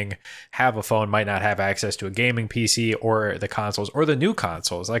gaming, have a phone, might not have access to a gaming PC or the consoles or the new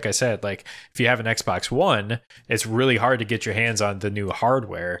consoles. Like I said, like if you have an Xbox One, it's really hard to get your hands on the new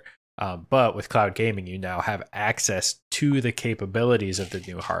hardware. But with cloud gaming, you now have access to the capabilities of the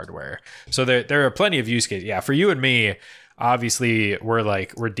new hardware. So there are plenty of use cases. Yeah, for you and me, obviously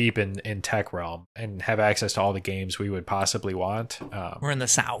we're deep in tech realm and have access to all the games we would possibly want. We're in the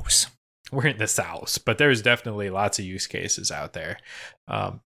South. We're in the South, but there's definitely lots of use cases out there.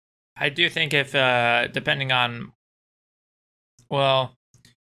 I do think if, depending on, well,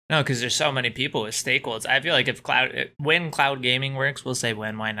 no, because there's so many people with stakeholders. I feel like when cloud gaming works, we'll say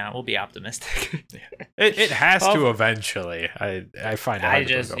when, why not? We'll be optimistic. It has to eventually. I find it hard I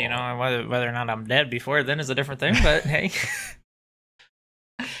just, whether or not I'm dead before then is a different thing, but hey.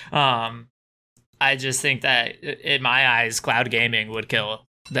 I just think that in my eyes, cloud gaming would kill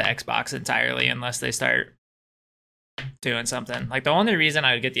the Xbox entirely unless they start doing something. Like the only reason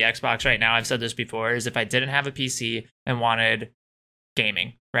I would get the Xbox right now, I've said this before, is if I didn't have a PC and wanted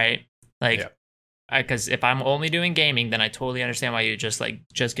gaming, right? Like, because if I'm only doing gaming, then I totally understand why you just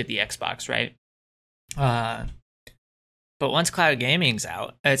get the Xbox, right? But once cloud gaming's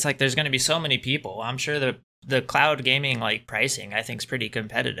out, it's like there's going to be so many people. I'm sure the cloud gaming like pricing I think is pretty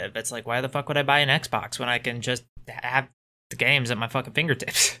competitive. It's like, why the fuck would I buy an Xbox when I can just have the games at my fucking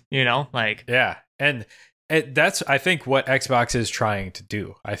fingertips? Like, yeah. And that's, I think, what Xbox is trying to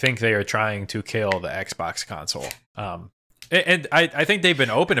do. I think they are trying to kill the Xbox console. And I think they've been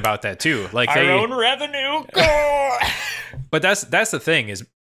open about that too. Like our own revenue. But that's the thing is,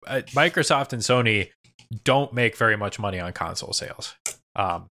 Microsoft and Sony don't make very much money on console sales.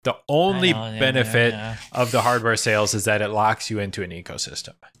 The only benefit of the hardware sales is that it locks you into an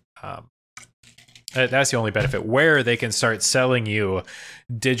ecosystem. That's the only benefit, where they can start selling you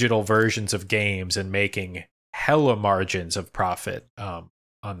digital versions of games and making hella margins of profit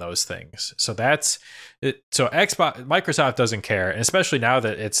on those things. So that's it. So Microsoft doesn't care, and especially now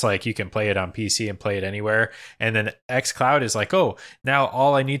that it's like you can play it on PC and play it anywhere. And then xCloud is like, oh, now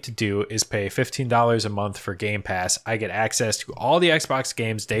all I need to do is pay $15 a month for Game Pass. I get access to all the Xbox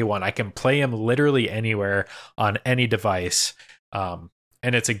games day one. I can play them literally anywhere on any device.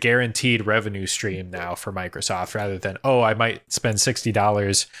 And it's a guaranteed revenue stream now for Microsoft, rather than, oh, I might spend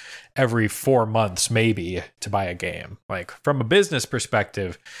 $60 every 4 months maybe to buy a game. Like, from a business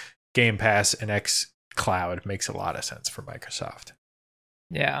perspective, Game Pass and xCloud makes a lot of sense for Microsoft.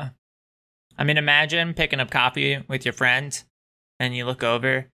 Yeah. I mean, imagine picking up coffee with your friend and you look over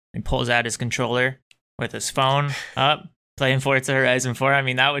and he pulls out his controller with his phone up, playing Forza Horizon 4. I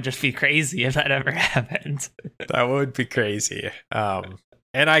mean, that would just be crazy if that ever happened. That would be crazy.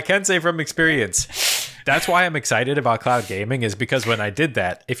 And I can say from experience, that's why I'm excited about cloud gaming, is because when I did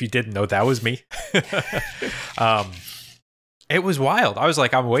that, if you didn't know, that was me. It was wild. I was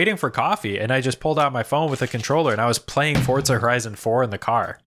like, I'm waiting for coffee, and I just pulled out my phone with a controller, and I was playing Forza Horizon 4 in the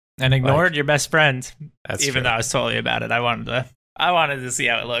car. And ignored your best friend. That's even true. though I was totally about it. I wanted to see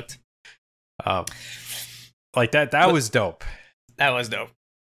how it looked. Like that was dope. That was dope.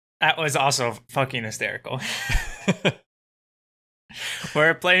 That was also fucking hysterical.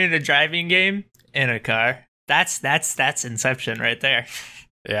 We're playing a driving game in a car. That's Inception right there.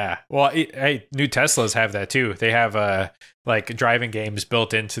 Yeah. Well, hey, new Teslas have that too. They have like driving games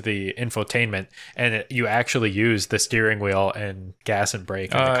built into the infotainment, and you actually use the steering wheel and gas and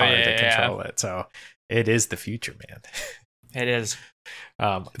brake in the car to control it. So it is the future, man. It is.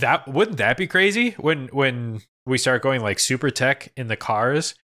 That wouldn't that be crazy when we start going like super tech in the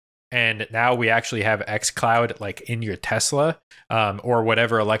cars, and now we actually have xCloud like in your Tesla, or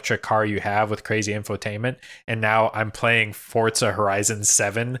whatever electric car you have with crazy infotainment. And now I'm playing Forza Horizon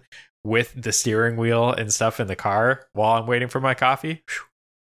 7 with the steering wheel and stuff in the car while I'm waiting for my coffee.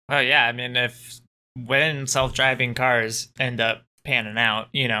 Well, yeah. I mean, when self-driving cars end up panning out,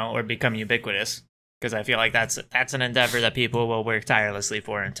 or become ubiquitous, because I feel like that's an endeavor that people will work tirelessly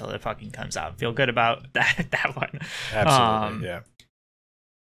for until it fucking comes out. Feel good about that one. Absolutely, yeah.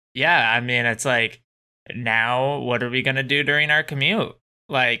 Yeah, I mean, it's like, now what are we going to do during our commute?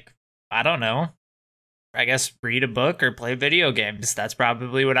 Like, I don't know. I guess read a book or play video games. That's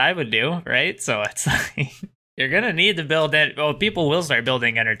probably what I would do, right? So it's like, you're going to need to build it. Well, people will start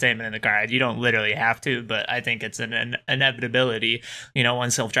building entertainment in the car. You don't literally have to, but I think it's an inevitability.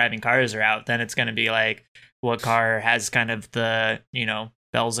 When self-driving cars are out, then it's going to be like, what car has kind of the,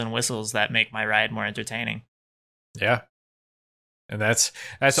 bells and whistles that make my ride more entertaining? Yeah. And that's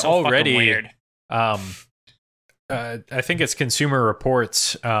so already weird. I think it's Consumer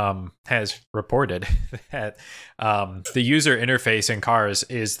Reports has reported that the user interface in cars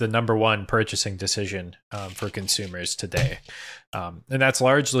is the number one purchasing decision for consumers today. And that's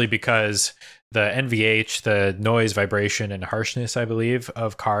largely because the NVH, the noise, vibration, and harshness, I believe,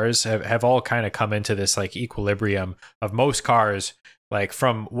 of cars have all kind of come into this like equilibrium of most cars, like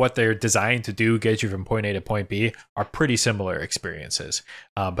from what they're designed to do, get you from point A to point B, are pretty similar experiences.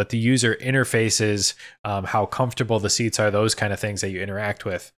 But the user interfaces, how comfortable the seats are, those kind of things that you interact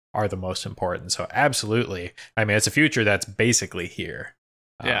with are the most important. So absolutely. I mean, it's a future that's basically here.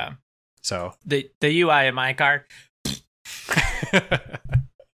 Yeah. So the UI in my car,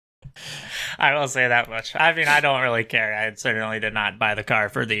 I will say that much. I mean, I don't really care. I certainly did not buy the car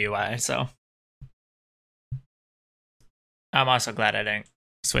for the UI, so I'm also glad I didn't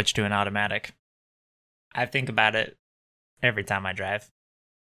switch to an automatic. I think about it every time I drive.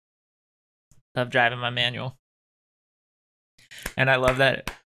 Love driving my manual. And I love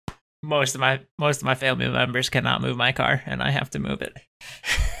that most of my family members cannot move my car and I have to move it.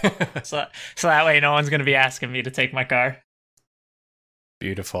 so that way no one's going to be asking me to take my car.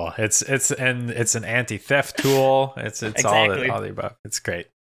 Beautiful. It's an anti-theft tool. It's exactly. all the above. It's great.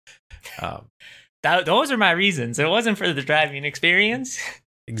 Those are my reasons. It wasn't for the driving experience.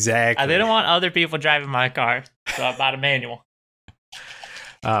 Exactly. I didn't want other people driving my car, so I bought a manual.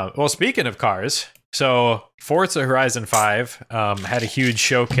 Well, speaking of cars, so Forza Horizon 5 had a huge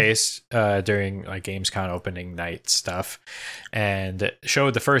showcase during like Gamescom opening night stuff, and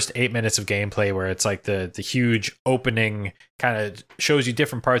showed the first 8 minutes of gameplay where it's like the huge opening kind of shows you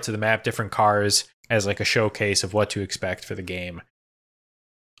different parts of the map, different cars as like a showcase of what to expect for the game.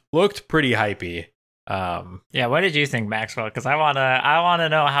 Looked pretty hypey. Yeah, what did you think, Maxwell? Because I wanna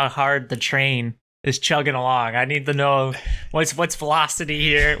know how hard the train is chugging along. I need to know what's velocity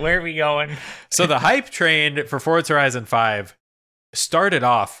here. Where are we going? So the hype train for Forza Horizon 5 started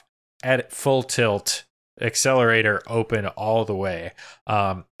off at full tilt, accelerator open all the way.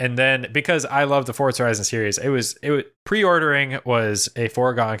 And then because I love the Forza Horizon series, it was pre-ordering was a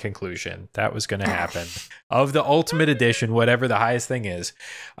foregone conclusion. That was going to happen of the Ultimate Edition, whatever the highest thing is.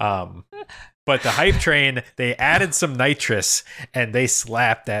 But the hype train, they added some nitrous and they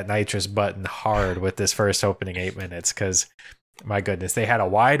slapped that nitrous button hard with this first opening 8 minutes because, my goodness, they had a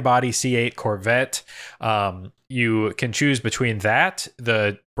wide body C8 Corvette. You can choose between that,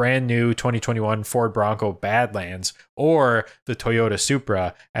 the brand new 2021 Ford Bronco Badlands, or the Toyota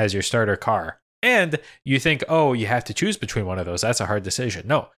Supra as your starter car. And you think, oh, you have to choose between one of those. That's a hard decision.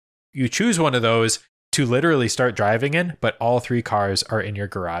 No, you choose one of those to literally start driving in, but all three cars are in your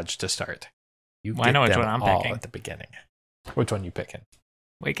garage to start. I know which one I'm picking at the beginning. Which one you picking?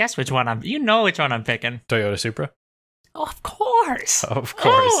 Wait, guess which one you know which one I'm picking. Toyota Supra? Oh, of course. Of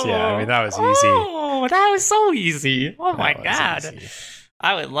course, yeah. I mean, that was easy. Oh, that was so easy. Oh my God. Easy.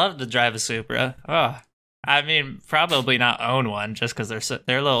 I would love to drive a Supra. Oh, I mean, probably not own one just because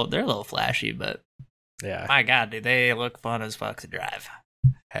they're a little flashy, but yeah, my God, do they look fun as fuck to drive?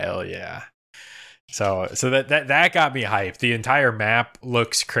 Hell yeah. So that got me hyped. The entire map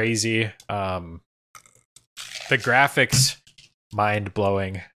looks crazy. The graphics, mind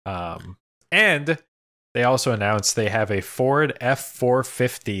blowing. And they also announced they have a Ford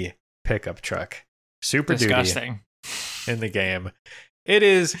F450 pickup truck. Super disgusting duty in the game. It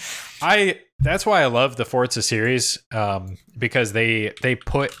is. That's why I love the Forza series, because they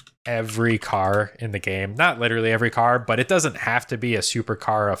put every car in the game. Not literally every car, but it doesn't have to be a super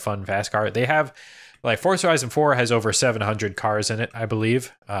car, a fun, fast car. They have, like, Forza Horizon 4 has over 700 cars in it, I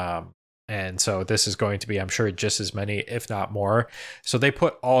believe. And so this is going to be, I'm sure, just as many, if not more. So they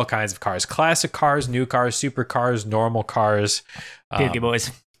put all kinds of cars. Classic cars, new cars, super cars, normal cars. Puggy Boys.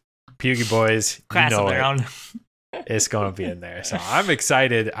 Puggy Boys. Class of their own. It's going to be in there. So I'm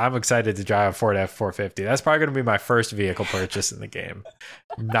excited. I'm excited to drive a Ford F450. That's probably going to be my first vehicle purchase in the game.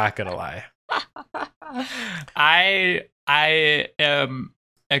 I'm not going to lie. I am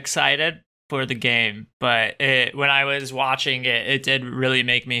excited for the game, but when I was watching it, it did really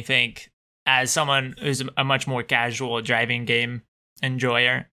make me think, as someone who's a much more casual driving game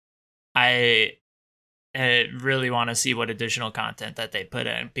enjoyer, I really want to see what additional content that they put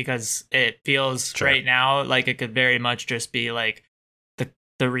in, because it feels right now like it could very much just be like the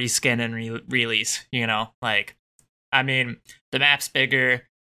reskin and release, you know? Like, I mean, the map's bigger,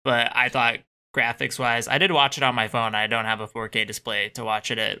 but I thought graphics wise, I did watch it on my phone. I don't have a 4K display to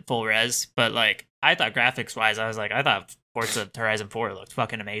watch it at full res, but like, I thought graphics wise, I thought Forza Horizon 4 looked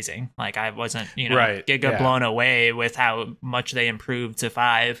fucking amazing. Like, I wasn't, blown away with how much they improved to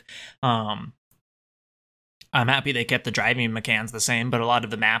 5. I'm happy they kept the driving mechanics the same, but a lot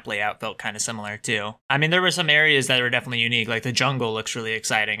of the map layout felt kind of similar too. I mean, there were some areas that were definitely unique, like the jungle looks really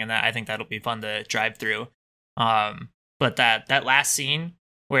exciting, and I think that'll be fun to drive through. But that last scene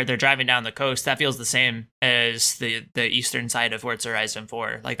where they're driving down the coast, that feels the same as the eastern side of Forza Horizon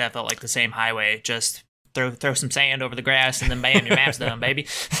 4. Like that felt like the same highway. Just throw some sand over the grass, and then bam, your map's done, baby.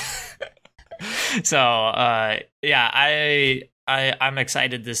 So yeah, I'm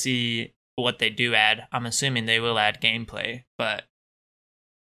excited to see what they do add. I'm assuming they will add gameplay, but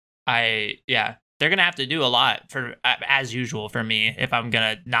they're gonna have to do a lot for as usual for me if I'm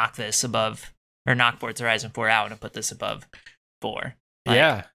gonna knock this above or knock Forza Horizon 4 out and put this above 4. Like,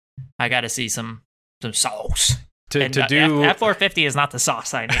 yeah, I got to see some sauce. To do F450 is not the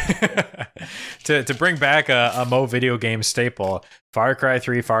sauce I need. to bring back a Mo video game staple, Far Cry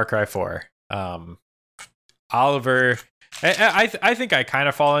 3, Far Cry 4. Oliver, I think I kind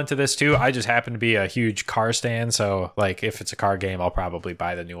of fall into this too. I just happen to be a huge car stan, so like if it's a car game, I'll probably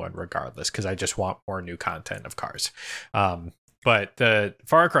buy the new one regardless because I just want more new content of cars. But the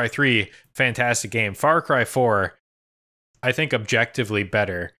Far Cry 3, fantastic game. Far Cry 4, I think objectively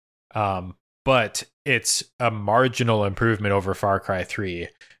better, but it's a marginal improvement over Far Cry 3.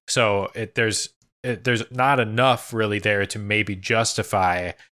 So there's not enough really there to maybe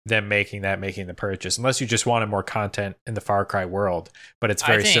justify them making the purchase, unless you just wanted more content in the Far Cry world. But it's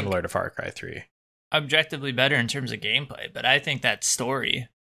very similar to Far Cry 3. Objectively better in terms of gameplay, but I think that story,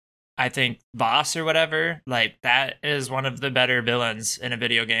 I think Boss or whatever, like that is one of the better villains in a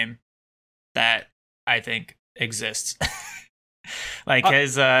video game that I think exists. Like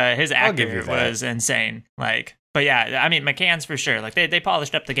his actor was insane. Like, but yeah, I mean McCann's for sure. Like they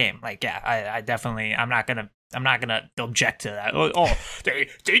polished up the game. Like, yeah, I definitely I'm not gonna object to that. Oh, they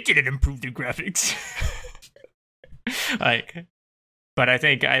didn't improve the graphics. Like, but I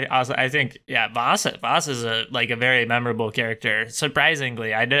think yeah, Voss is a very memorable character. Surprisingly,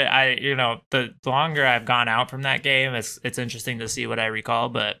 the longer I've gone out from that game, it's interesting to see what I recall.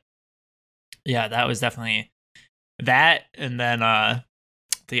 But yeah, that was definitely that. And then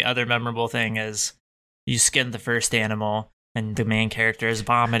the other memorable thing is you skin the first animal and the main character is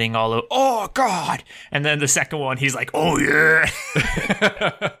vomiting all over. Oh God! And then the second one, he's like, oh yeah.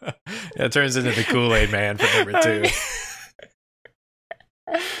 It turns into the Kool-Aid Man for number 2.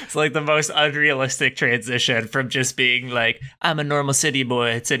 It's like the most unrealistic transition from just being like, I'm a normal city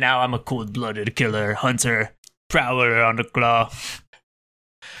boy to now I'm a cold-blooded killer, hunter, prowler on the claw.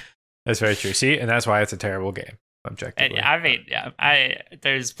 That's very true. See, and that's why it's a terrible game. Objectively. I mean, yeah,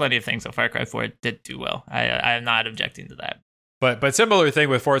 there's plenty of things that Far Cry 4 did do well. I'm not objecting to that. But similar thing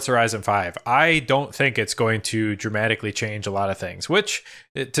with Forza Horizon 5. I don't think it's going to dramatically change a lot of things, which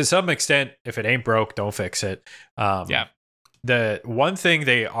to some extent, if it ain't broke, don't fix it. Yeah. The one thing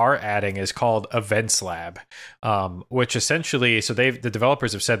they are adding is called Events Lab, which essentially, so the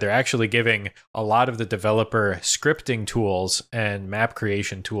developers have said they're actually giving a lot of the developer scripting tools and map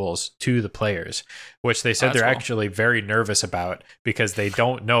creation tools to the players, which they said they're cool. Actually very nervous about because they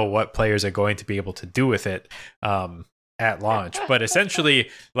don't know what players are going to be able to do with it at launch. But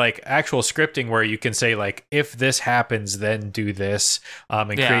essentially, like actual scripting where you can say like, if this happens, then do this,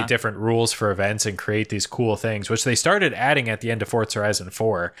 and create different rules for events and create these cool things, which they started adding at the end of Forza Horizon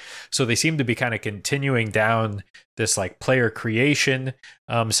 4. So they seem to be kind of continuing down this like player creation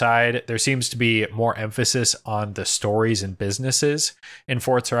side. There seems to be more emphasis on the stories and businesses in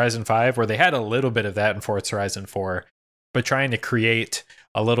Forza Horizon 5, where they had a little bit of that in Forza Horizon 4, but trying to create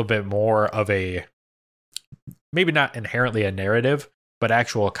a little bit more of a, maybe not inherently a narrative, but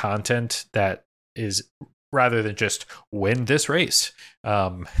actual content that is, rather than just win this race,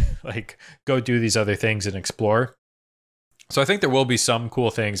 like go do these other things and explore. So I think there will be some cool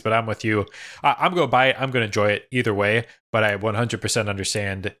things, but I'm with you. I'm going to buy it. I'm going to enjoy it either way, but I 100%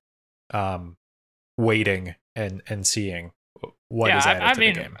 understand waiting and seeing what is added to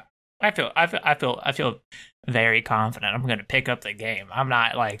the game. I feel very confident I'm going to pick up the game. I'm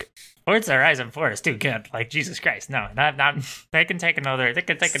not like Forza Horizon 4 is too good. Like Jesus Christ, no, not. They can take another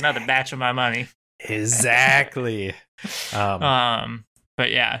batch of my money. Exactly.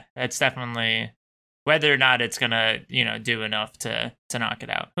 But yeah, it's definitely whether or not it's gonna do enough to knock it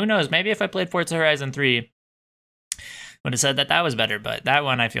out. Who knows? Maybe if I played Forza Horizon 3, would have said that was better. But that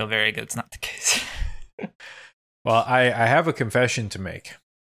one I feel very good. It's not the case. Well, I have a confession to make.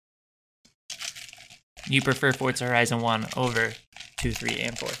 You prefer Forza Horizon 1 over 2, 3,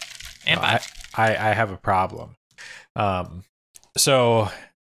 and 4. And 5. I have a problem. So,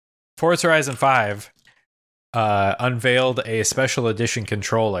 Forza Horizon 5 unveiled a special edition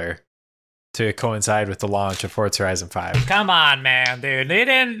controller to coincide with the launch of Forza Horizon 5. Come on, man, dude. They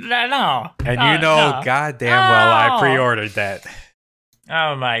didn't. No. And No. goddamn well, I No. pre-ordered that.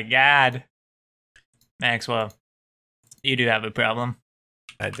 Oh my god. Maxwell, you do have a problem.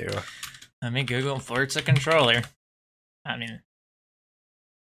 I do. Let me Google Forza controller. I mean,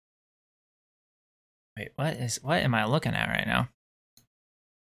 wait, what am I looking at right now?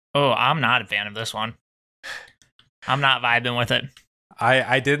 Oh, I'm not a fan of this one. I'm not vibing with it.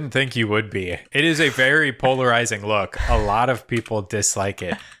 I didn't think you would be. It is a very polarizing look. A lot of people dislike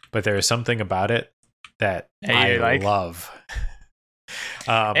it, but there is something about it that I like? love.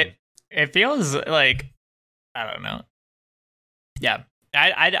 It feels like, I don't know. Yeah.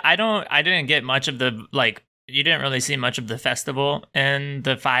 I didn't get much of the, like, you didn't really see much of the festival in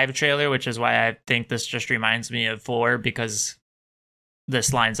the 5 trailer, which is why I think this just reminds me of 4, because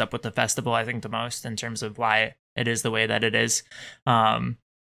this lines up with the festival, I think, the most in terms of why it is the way that it is.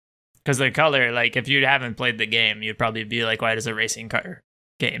 Because the color, like, if you haven't played the game, you'd probably be like, why does a racing car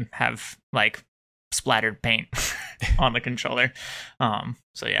game have, like, splattered paint on the controller?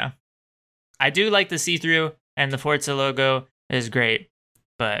 So yeah. I do like the see-through, and the Forza logo is great,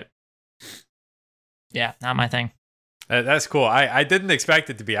 but yeah, not my thing. That's cool. I didn't expect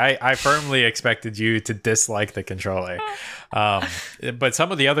it to be. I firmly expected you to dislike the controller. But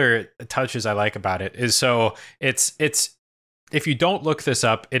some of the other touches I like about it is, so it's if you don't look this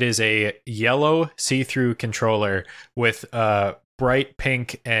up, it is a yellow see-through controller with bright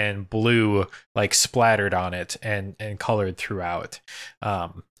pink and blue like splattered on it and colored throughout.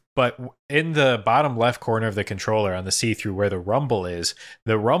 But in the bottom left corner of the controller on the see-through where the rumble is,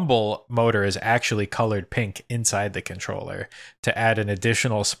 the rumble motor is actually colored pink inside the controller to add an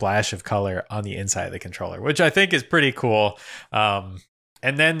additional splash of color on the inside of the controller, which I think is pretty cool. And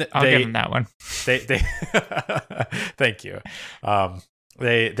then I'll give him that one. They thank you.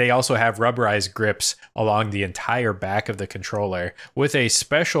 They also have rubberized grips along the entire back of the controller with a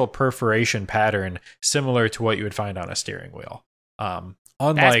special perforation pattern similar to what you would find on a steering wheel.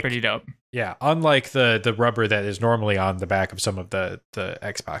 That's pretty dope. Yeah, unlike the rubber that is normally on the back of some of the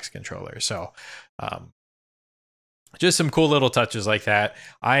Xbox controllers. So just some cool little touches like that.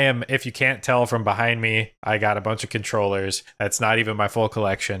 If you can't tell from behind me, I got a bunch of controllers. That's not even my full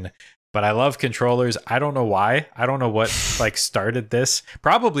collection. But I love controllers. I don't know why. I don't know what like started this.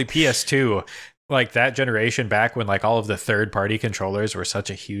 Probably PS2. Like that generation back when like all of the third-party controllers were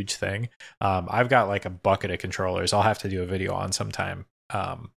such a huge thing. I've got like a bucket of controllers. I'll have to do a video on sometime.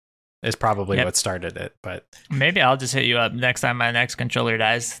 Is probably what started it, but maybe I'll just hit you up next time my next controller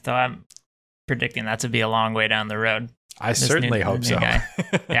dies. So I'm predicting that to be a long way down the road. I certainly hope so.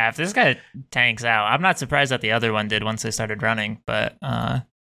 Yeah, if this guy tanks out, I'm not surprised that the other one did once they started running, but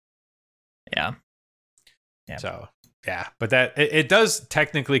yeah. So yeah, but that it does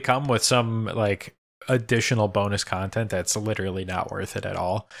technically come with some like additional bonus content that's literally not worth it at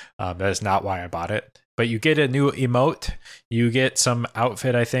all. That is not why I bought it. But you get a new emote, you get some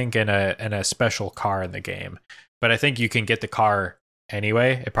outfit, I think, and a special car in the game. But I think you can get the car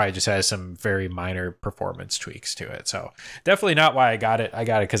anyway. It probably just has some very minor performance tweaks to it. So definitely not why I got it. I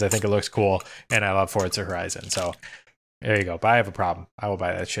got it because I think it looks cool and I love Forza Horizon. So there you go. But I have a problem. I will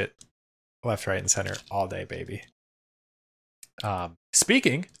buy that shit left, right, and center all day, baby.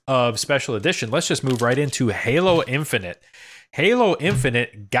 Speaking of special edition, let's just move right into Halo Infinite. Halo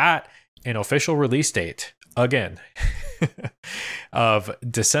Infinite got an official release date again of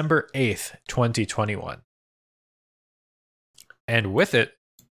December 8th, 2021. And with it,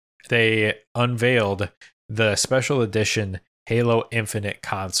 they unveiled the special edition Halo Infinite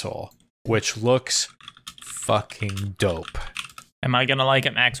console, which looks fucking dope. Am I going to like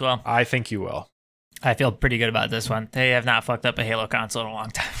it, Maxwell? I think you will. I feel pretty good about this one. They have not fucked up a Halo console in a long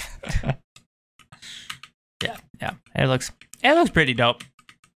time. Yeah. It looks pretty dope.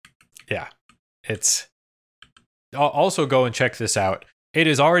 Yeah. It's also go and check this out. It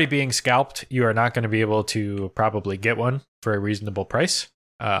is already being scalped. You are not going to be able to probably get one for a reasonable price.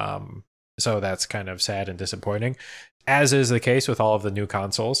 So that's kind of sad and disappointing, as is the case with all of the new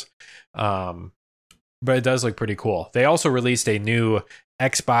consoles. But it does look pretty cool. They also released a new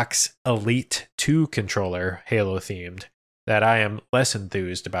Xbox Elite 2 controller, Halo themed, that I am less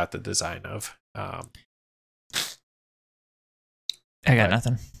enthused about the design of. I got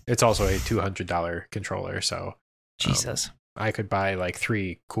nothing. It's also a $200 controller, so Jesus. I could buy like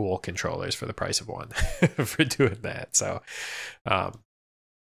 3 cool controllers for the price of one for doing that. So,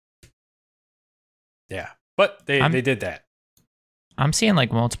 yeah, but they did that. I'm seeing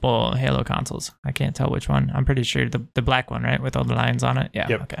like multiple Halo consoles. I can't tell which one. I'm pretty sure the black one, right, with all the lines on it. Yeah.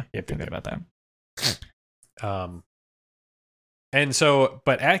 Yep. Okay. Yep. Good about that. And so,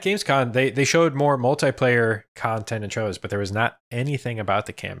 but at Gamescom, they showed more multiplayer content and shows, but there was not anything about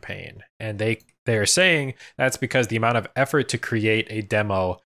the campaign. And they are saying that's because the amount of effort to create a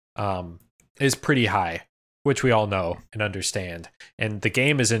demo is pretty high, which we all know and understand. And the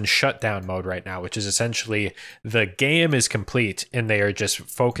game is in shutdown mode right now, which is essentially the game is complete and they are just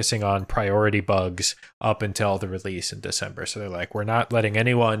focusing on priority bugs up until the release in December. So they're like, we're not letting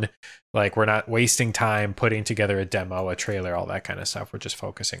anyone, like, we're not wasting time putting together a demo, a trailer, all that kind of stuff. We're just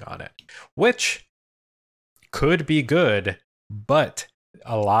focusing on it, which could be good, but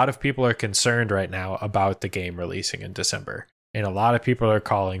a lot of people are concerned right now about the game releasing in December. And a lot of people are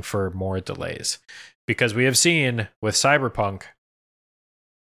calling for more delays. Because we have seen with Cyberpunk,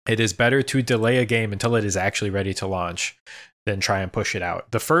 it is better to delay a game until it is actually ready to launch than try and push it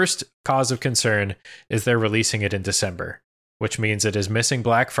out. The first cause of concern is they're releasing it in December, which means it is missing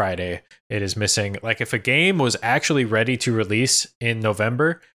Black Friday. It is missing, like, if a game was actually ready to release in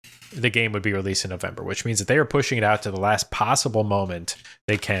November, the game would be released in November, which means that they are pushing it out to the last possible moment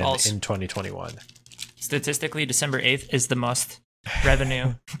they can in 2021. Statistically, December 8th is the most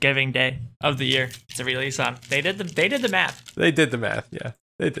revenue giving day of the year to release on. They did the math. They did the math. Yeah,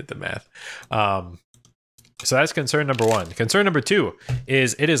 they did the math. So that's concern number one. Concern number two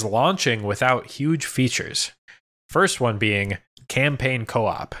is it is launching without huge features. First one being campaign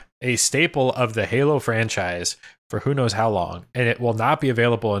co-op, a staple of the Halo franchise for who knows how long, and it will not be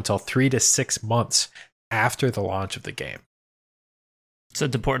available until 3 to 6 months after the launch of the game. It's a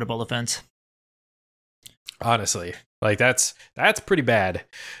deportable offense. Honestly, like that's pretty bad.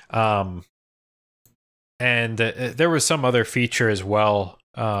 And there was some other feature as well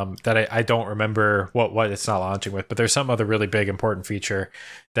that I don't remember what it's not launching with, but there's some other really big important feature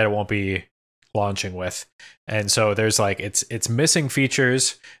that it won't be launching with. And so there's like it's missing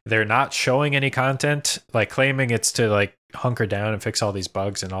features. They're not showing any content, like claiming it's to like hunker down and fix all these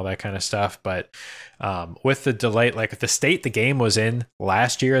bugs and all that kind of stuff. But with the delay, like the state the game was in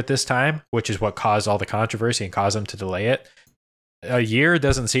last year at this time, which is what caused all the controversy and caused them to delay it, a year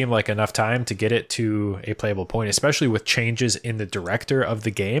doesn't seem like enough time to get it to a playable point, especially with changes in the director of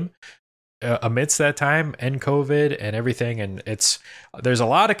the game amidst that time and COVID and everything. And there's a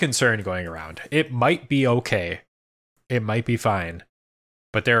lot of concern going around. It might be okay. It might be fine.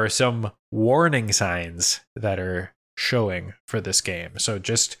 But there are some warning signs that are showing for this game. So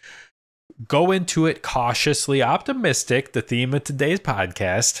just go into it cautiously optimistic, the theme of today's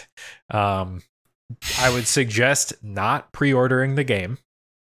podcast. I would suggest not pre-ordering the game,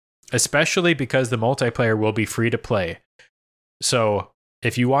 especially because the multiplayer will be free to play. So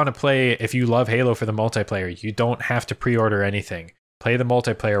if you want to play, if you love Halo for the multiplayer, you don't have to pre-order anything. Play the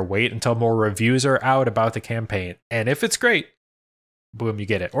multiplayer, wait until more reviews are out about the campaign. And if it's great, boom, you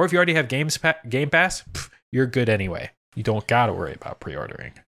get it. Or if you already have Game Pass, you're good anyway. You don't got to worry about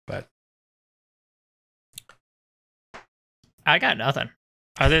pre-ordering. But I got nothing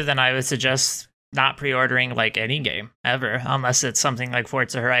other than I would suggest not pre-ordering like any game ever, unless it's something like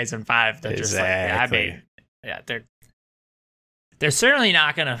Forza Horizon 5 that just like, I mean, yeah, they're certainly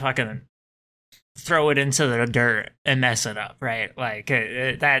not gonna fucking throw it into the dirt and mess it up, right? Like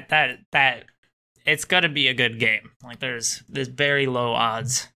that it's gonna be a good game. Like there's very low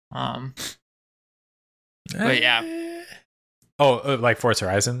odds. But yeah. Oh, like Forza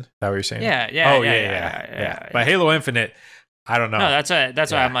Horizon? Is that what you're saying? Yeah. Oh, yeah. But Halo Infinite, I don't know. No,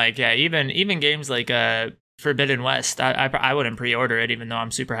 that's why I'm like, yeah, even games like Forbidden West, I wouldn't pre-order it, even though I'm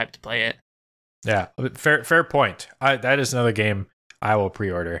super hyped to play it. Yeah, fair point. That is another game I will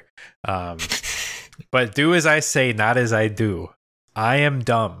pre-order. But do as I say, not as I do. I am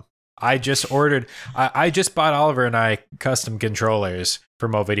dumb. I just bought Oliver and I custom controllers for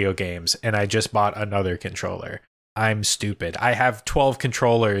Mo Video Games, and I just bought another controller. I'm stupid. I have 12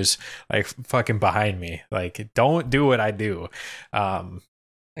 controllers like fucking behind me. Like, don't do what I do.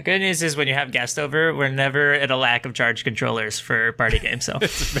 The good news is when you have guests over, we're never at a lack of charged controllers for party games. So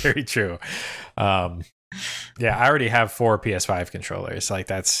it's very true. Yeah, I already have 4 PS5 controllers. Like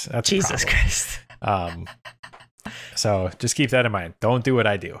that's Jesus Christ. So just keep that in mind. Don't do what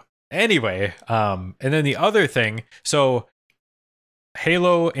I do. Anyway, and then the other thing, so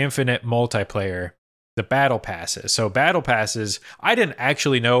Halo Infinite multiplayer, the battle passes. So battle passes, I didn't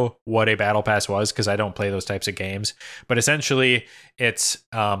actually know what a battle pass was because I don't play those types of games. But essentially, it's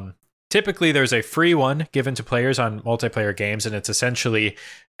typically there's a free one given to players on multiplayer games, and it's essentially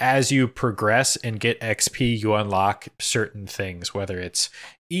as you progress and get XP, you unlock certain things, whether it's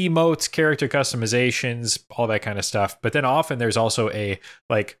emotes, character customizations, all that kind of stuff. But then often there's also a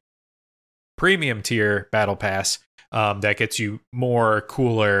like premium tier battle pass that gets you more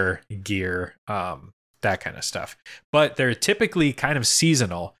cooler gear. that kind of stuff. But they're typically kind of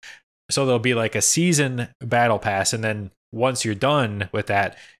seasonal. So there'll be like a season battle pass, and then once you're done with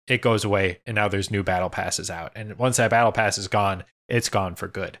that, it goes away, and now there's new battle passes out. And once that battle pass is gone, it's gone for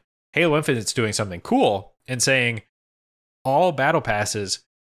good. Halo Infinite's doing something cool and saying all battle passes,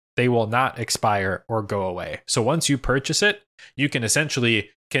 they will not expire or go away. So once you purchase it, you can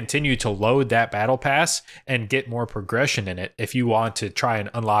essentially continue to load that battle pass and get more progression in it if you want to try and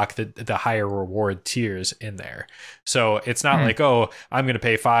unlock the higher reward tiers in there. So it's not like, oh, I'm going to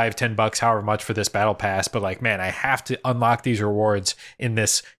pay $5-10 however much for this battle pass, but like, man, I have to unlock these rewards in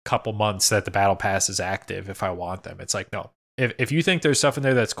this couple months that the battle pass is active if I want them. It's like, no. If you think there's stuff in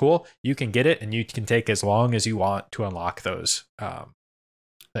there that's cool, you can get it, and you can take as long as you want to unlock those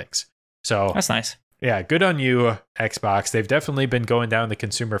things. So that's nice. Yeah, good on you, Xbox. They've definitely been going down the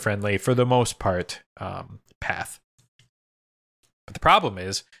consumer friendly, for the most part, path. But the problem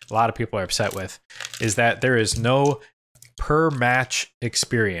is, a lot of people are upset with, is that there is no per match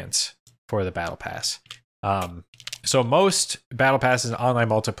experience for the Battle Pass. So most Battle Passes and online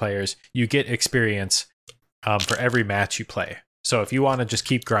multiplayers, you get experience for every match you play. So if you want to just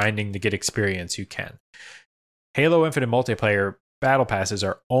keep grinding to get experience, you can. Halo Infinite multiplayer battle passes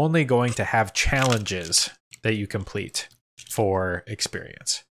are only going to have challenges that you complete for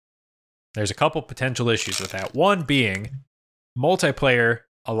experience. There's a couple potential issues with that. One being multiplayer,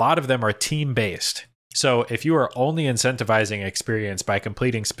 a lot of them are team-based. So if you are only incentivizing experience by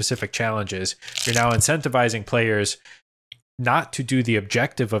completing specific challenges, you're now incentivizing players not to do the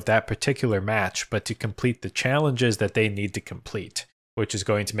objective of that particular match, but to complete the challenges that they need to complete, which is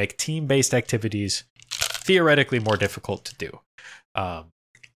going to make team-based activities theoretically more difficult to do.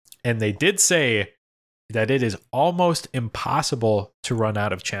 And they did say that it is almost impossible to run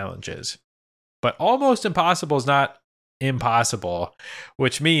out of challenges. But almost impossible is not impossible,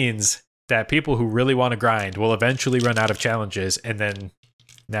 which means that people who really want to grind will eventually run out of challenges, and then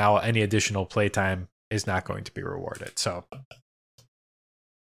now any additional playtime is not going to be rewarded. So,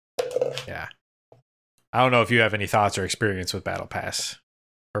 yeah. I don't know if you have any thoughts or experience with Battle Pass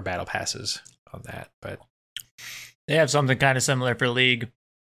or Battle Passes on that, but they have something kind of similar for League,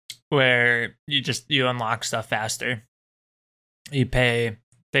 where you unlock stuff faster. You pay.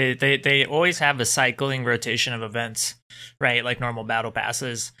 They always have a cycling rotation of events, right? Like normal battle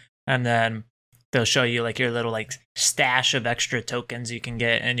passes, and then they'll show you like your little like stash of extra tokens you can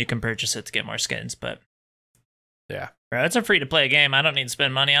get, and you can purchase it to get more skins. But yeah, bro, it's a free to play game. I don't need to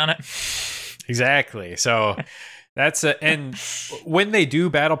spend money on it. Exactly. So that's and when they do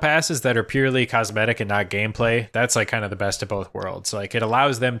battle passes that are purely cosmetic and not gameplay, that's like kind of the best of both worlds. Like it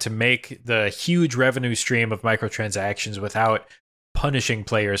allows them to make the huge revenue stream of microtransactions without punishing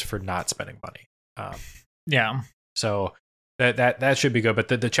players for not spending money. Yeah. So that should be good. But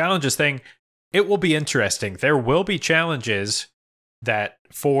the challenges thing, it will be interesting. There will be challenges that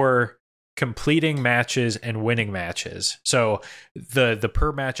for completing matches and winning matches. So the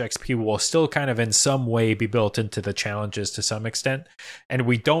per match XP will still kind of in some way be built into the challenges to some extent. And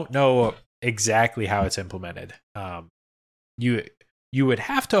we don't know exactly how it's implemented. You would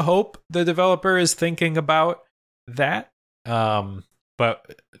have to hope the developer is thinking about that.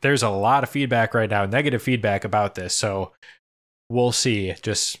 But there's a lot of feedback right now, negative feedback about this. So we'll see.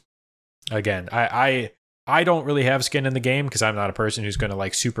 Just again, I don't really have skin in the game because I'm not a person who's going to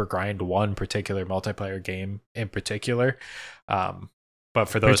like super grind one particular multiplayer game in particular. But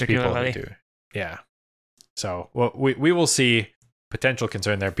for those people who do, yeah. So we will see. Potential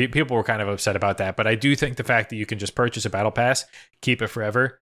concern there. People were kind of upset about that, but I do think the fact that you can just purchase a battle pass, keep it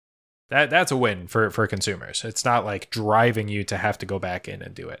forever, that's a win for consumers. It's not like driving you to have to go back in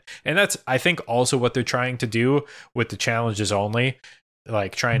and do it. And that's, I think, also what they're trying to do with the challenges only,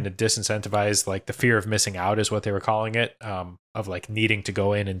 like trying to disincentivize like the fear of missing out is what they were calling it, of like needing to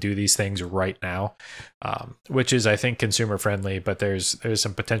go in and do these things right now, which is, I think, consumer friendly, but there's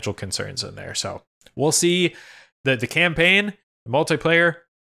some potential concerns in there. So we'll see. The campaign, the multiplayer,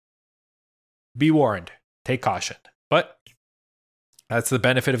 be warned, take caution. But that's the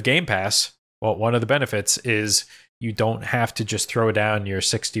benefit of Game Pass. Well, one of the benefits is you don't have to just throw down your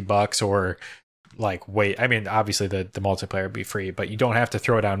 $60 or like wait. I mean, obviously the multiplayer would be free, but you don't have to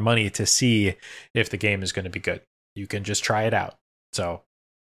throw down money to see if the game is going to be good. You can just try it out. So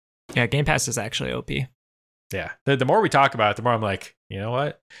yeah, Game Pass is actually OP. Yeah. The more we talk about it, the more I'm like, you know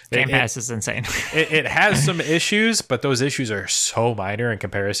what? Game Pass is insane. it has some issues, but those issues are so minor in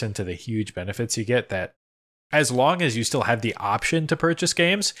comparison to the huge benefits you get that as long as you still have the option to purchase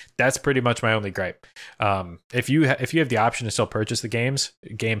games, that's pretty much my only gripe. If you have the option to still purchase the games,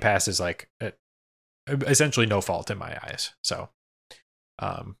 Game Pass is like essentially no fault in my eyes. So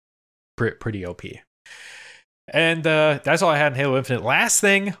pretty OP. And that's all I had in Halo Infinite. Last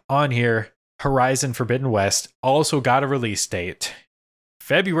thing on here, Horizon Forbidden West also got a release date.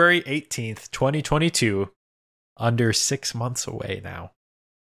 February 18th, 2022. Under 6 months away now.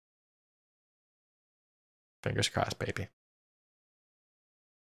 Fingers crossed, baby.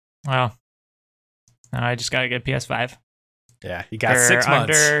 Well, now I just got to get PS5. Yeah, you got 6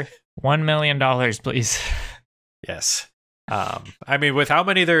 months. Under $1 million, please. Yes. I mean, with how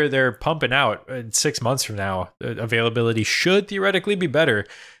many they're pumping out in 6 months from now, availability should theoretically be better.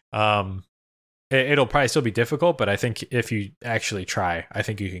 It'll probably still be difficult, but I think if you actually try, I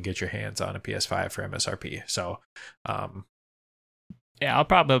think you can get your hands on a PS5 for MSRP. So, yeah, I'll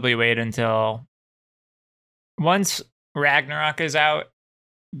probably wait until once Ragnarok is out,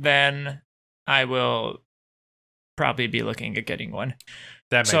 then I will probably be looking at getting one.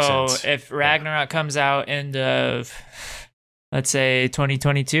 That makes sense. So if Ragnarok comes out end of, let's say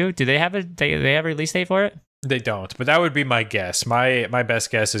 2022, do they have they have a release date for it? They don't, but that would be my guess. My best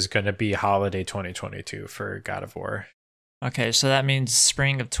guess is going to be holiday 2022 for God of War. Okay, so that means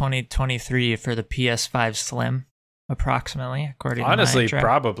spring of 2023 for the PS5 Slim, approximately, according Honestly, to my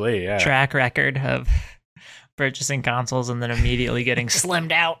probably, yeah. track record of purchasing consoles and then immediately getting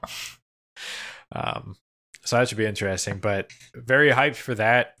slimmed out. So that should be interesting, but very hyped for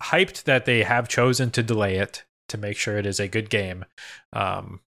that. Hyped that they have chosen to delay it to make sure it is a good game by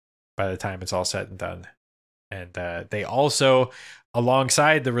the time it's all said and done. And they also,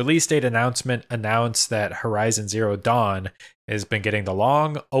 alongside the release date announcement, announced that Horizon Zero Dawn has been getting the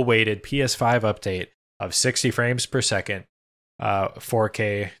long-awaited PS5 update of 60 frames per second,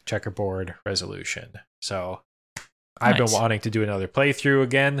 4K checkerboard resolution. So I've been wanting to do another playthrough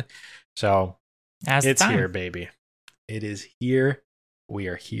again. So it's here, baby. It is here. We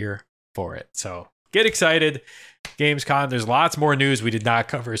are here for it. So get excited. Gamescom, there's lots more news we did not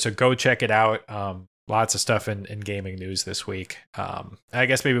cover, so go check it out. Lots of stuff in gaming news this week. I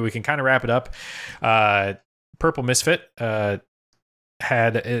guess maybe we can kind of wrap it up. Purple Misfit had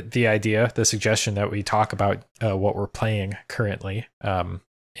the idea, the suggestion that we talk about what we're playing currently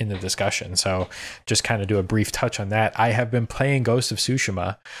in the discussion. So just kind of do a brief touch on that. I have been playing Ghost of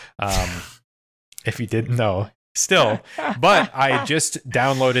Tsushima, if you didn't know. Still, but I just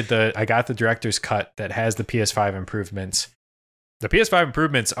downloaded I got the director's cut that has the PS5 improvements. The PS5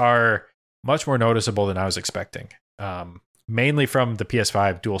 improvements are much more noticeable than I was expecting. Mainly from the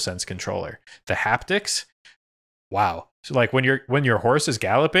PS5 DualSense controller. The haptics, wow. So like when your horse is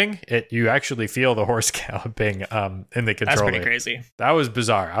galloping, you actually feel the horse galloping in the controller. That's pretty crazy. That was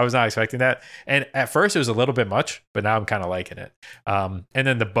bizarre. I was not expecting that. And at first it was a little bit much, but now I'm kind of liking it. And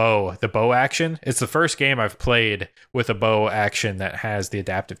then the bow action. It's the first game I've played with a bow action that has the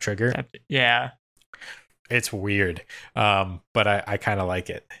adaptive trigger. Yeah. It's weird. But I kind of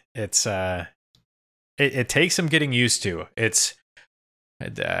like it. It's it takes some getting used to.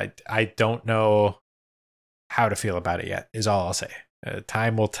 I don't know how to feel about it yet, is all I'll say.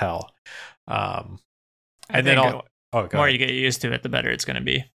 Time will tell. And then the more you get used to it, the better it's going to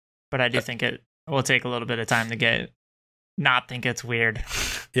be. But I do think it will take a little bit of time to not think it's weird.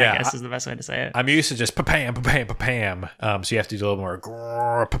 Yeah, I guess is the best way to say it. I'm used to just pa-pam, pa-pam, pa-pam. So you have to do a little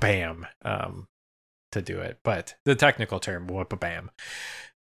more pa-pam to do it. But the technical term, pa-pam.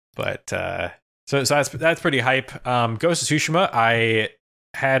 But so that's pretty hype. Ghost of Tsushima, I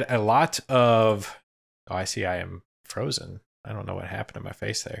had a lot of... Oh, I see I am frozen. I don't know what happened to my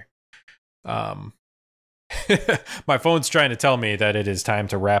face there. My phone's trying to tell me that it is time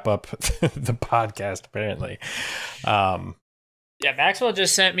to wrap up the podcast, apparently. Yeah, Maxwell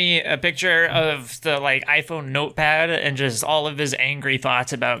just sent me a picture of the iPhone notepad and just all of his angry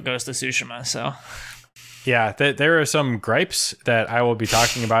thoughts about Ghost of Tsushima. So yeah, there are some gripes that I will be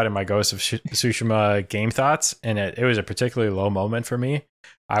talking about in my Ghost of Tsushima game thoughts, and it was a particularly low moment for me.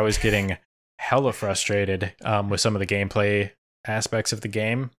 I was getting hella frustrated with some of the gameplay aspects of the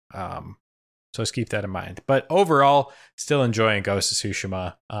game. So let's keep that in mind. But overall, still enjoying Ghost of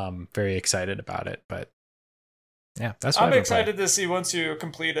Tsushima. Very excited about it. But yeah, that's what I'm excited to see once you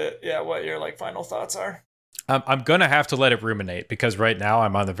complete it. Yeah, what your final thoughts are. I'm gonna have to let it ruminate because right now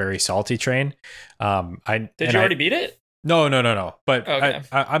I'm on the very salty train. Did you already beat it? No. But okay.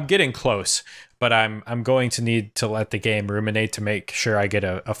 I'm getting close. But I'm going to need to let the game ruminate to make sure I get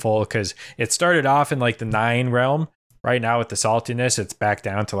a full, because it started off in the 9 realm. Right now with the saltiness, it's back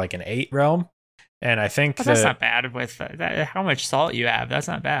down to an 8 realm. And I think that's not bad with how much salt you have. That's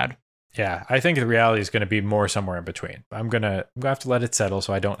not bad. Yeah, I think the reality is going to be more somewhere in between. I'm gonna have to let it settle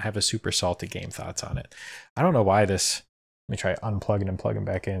so I don't have a super salty game thoughts on it. I don't know why this. Let me try unplugging and plugging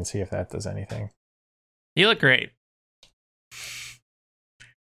back in and see if that does anything. You look great.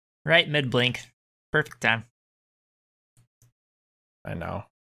 Right mid blink. Perfect time. I know.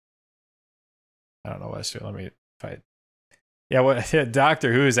 I don't know what to do. Let me fight. Yeah, what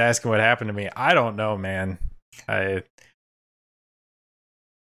Doctor Who is asking what happened to me. I don't know, man. If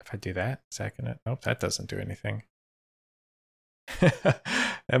I do that, second, nope, that doesn't do anything.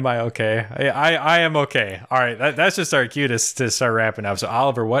 Am I okay? I am okay. All right, that's just our cue to start wrapping up. So,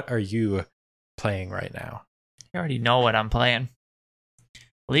 Oliver, what are you playing right now? You already know what I'm playing.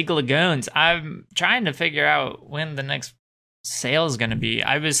 League of Lagoons. I'm trying to figure out when the next sale is going to be.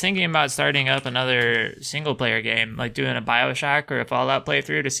 I was thinking about starting up another single player game, like doing a BioShock or a Fallout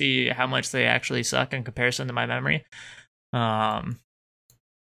playthrough to see how much they actually suck in comparison to my memory.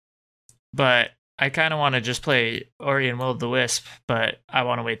 But I kind of want to just play Ori and Will of the Wisp, but I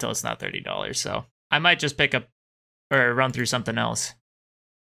want to wait till it's not $30. So I might just pick up or run through something else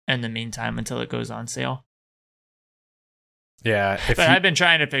in the meantime until it goes on sale. Yeah. I've been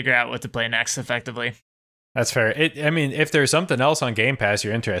trying to figure out what to play next effectively. That's fair. I mean, if there's something else on Game Pass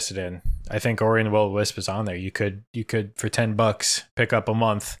you're interested in, I think Ori and the Will of the Wisp is on there. You could for $10 pick up a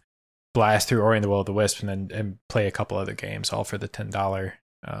month, blast through Ori and the Will of the Wisp, and play a couple other games, all for the $10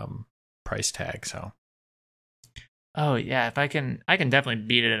 price tag. So. Oh yeah, if I can definitely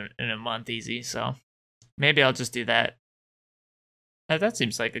beat it in a month easy. So maybe I'll just do that. That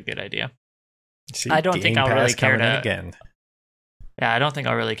seems like a good idea. See, I don't think I'll really care to again. Yeah, I don't think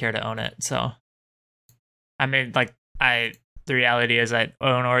I'll really care to own it. So, I mean, like, the reality is I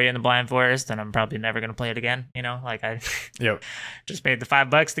own Ori and the Blind Forest, and I'm probably never going to play it again. You know, like I just paid the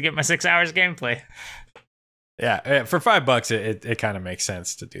 $5 to get my 6 hours gameplay. Yeah, for $5, it kind of makes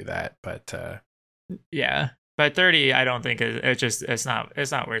sense to do that, but yeah, but 30, I don't think it's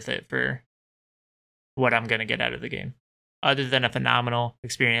not worth it for what I'm going to get out of the game, other than a phenomenal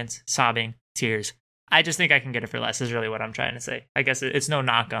experience, sobbing, tears. I just think I can get it for less is really what I'm trying to say. I guess it's no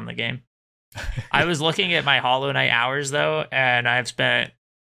knock on the game. I was looking at my Hollow Knight hours, though, and I've spent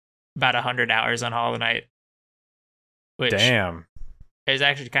about 100 hours on Hollow Knight. Which damn. Is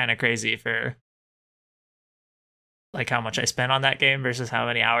actually kind of crazy for like how much I spent on that game versus how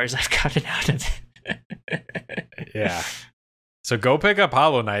many hours I've gotten out of it. Yeah. So go pick up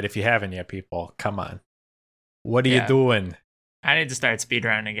Hollow Knight if you haven't yet, people. Come on. What are you doing? I need to start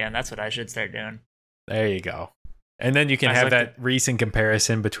speedrunning again. That's what I should start doing. There you go. And then you can have that recent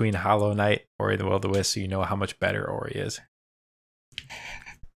comparison between Hollow Knight, Ori the Will of the Wisp, so you know how much better Ori is.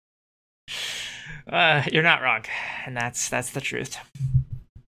 You're not wrong. And that's the truth.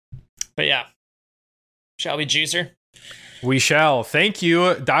 But yeah. Shall we juicer? We shall. Thank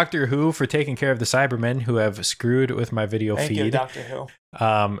you, Doctor Who, for taking care of the Cybermen who have screwed with my video feed. Thank you, Doctor Who.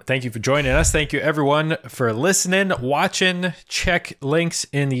 Thank you for joining us. Thank you, everyone, for listening, watching. Check links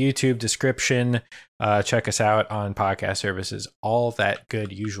in the YouTube description. Check us out on podcast services, all that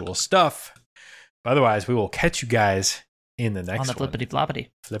good usual stuff. Otherwise, we will catch you guys in the next one. On the flippity floppity.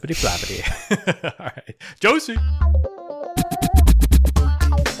 Flippity floppity. All right. Josie.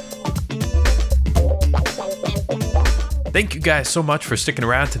 Thank you guys so much for sticking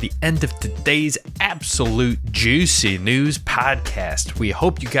around to the end of today's absolute juicy news podcast. We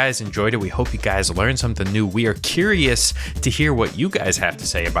hope you guys enjoyed it. We hope you guys learned something new. We are curious to hear what you guys have to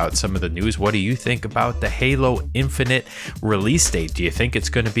say about some of the news. What do you think about the Halo Infinite release date? Do you think it's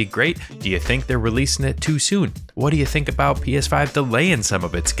going to be great? Do you think they're releasing it too soon? What do you think about PS5 delaying some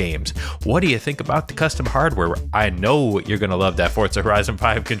of its games? What do you think about the custom hardware? I know you're going to love that Forza Horizon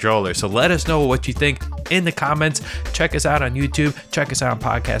 5 controller. So let us know what you think in the comments. Check us out on YouTube. Check us out on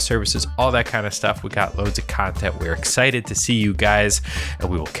podcast services, all that kind of stuff. We got loads of content. We're excited to see you guys, and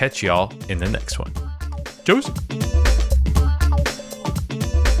we will catch y'all in the next one. Joseph.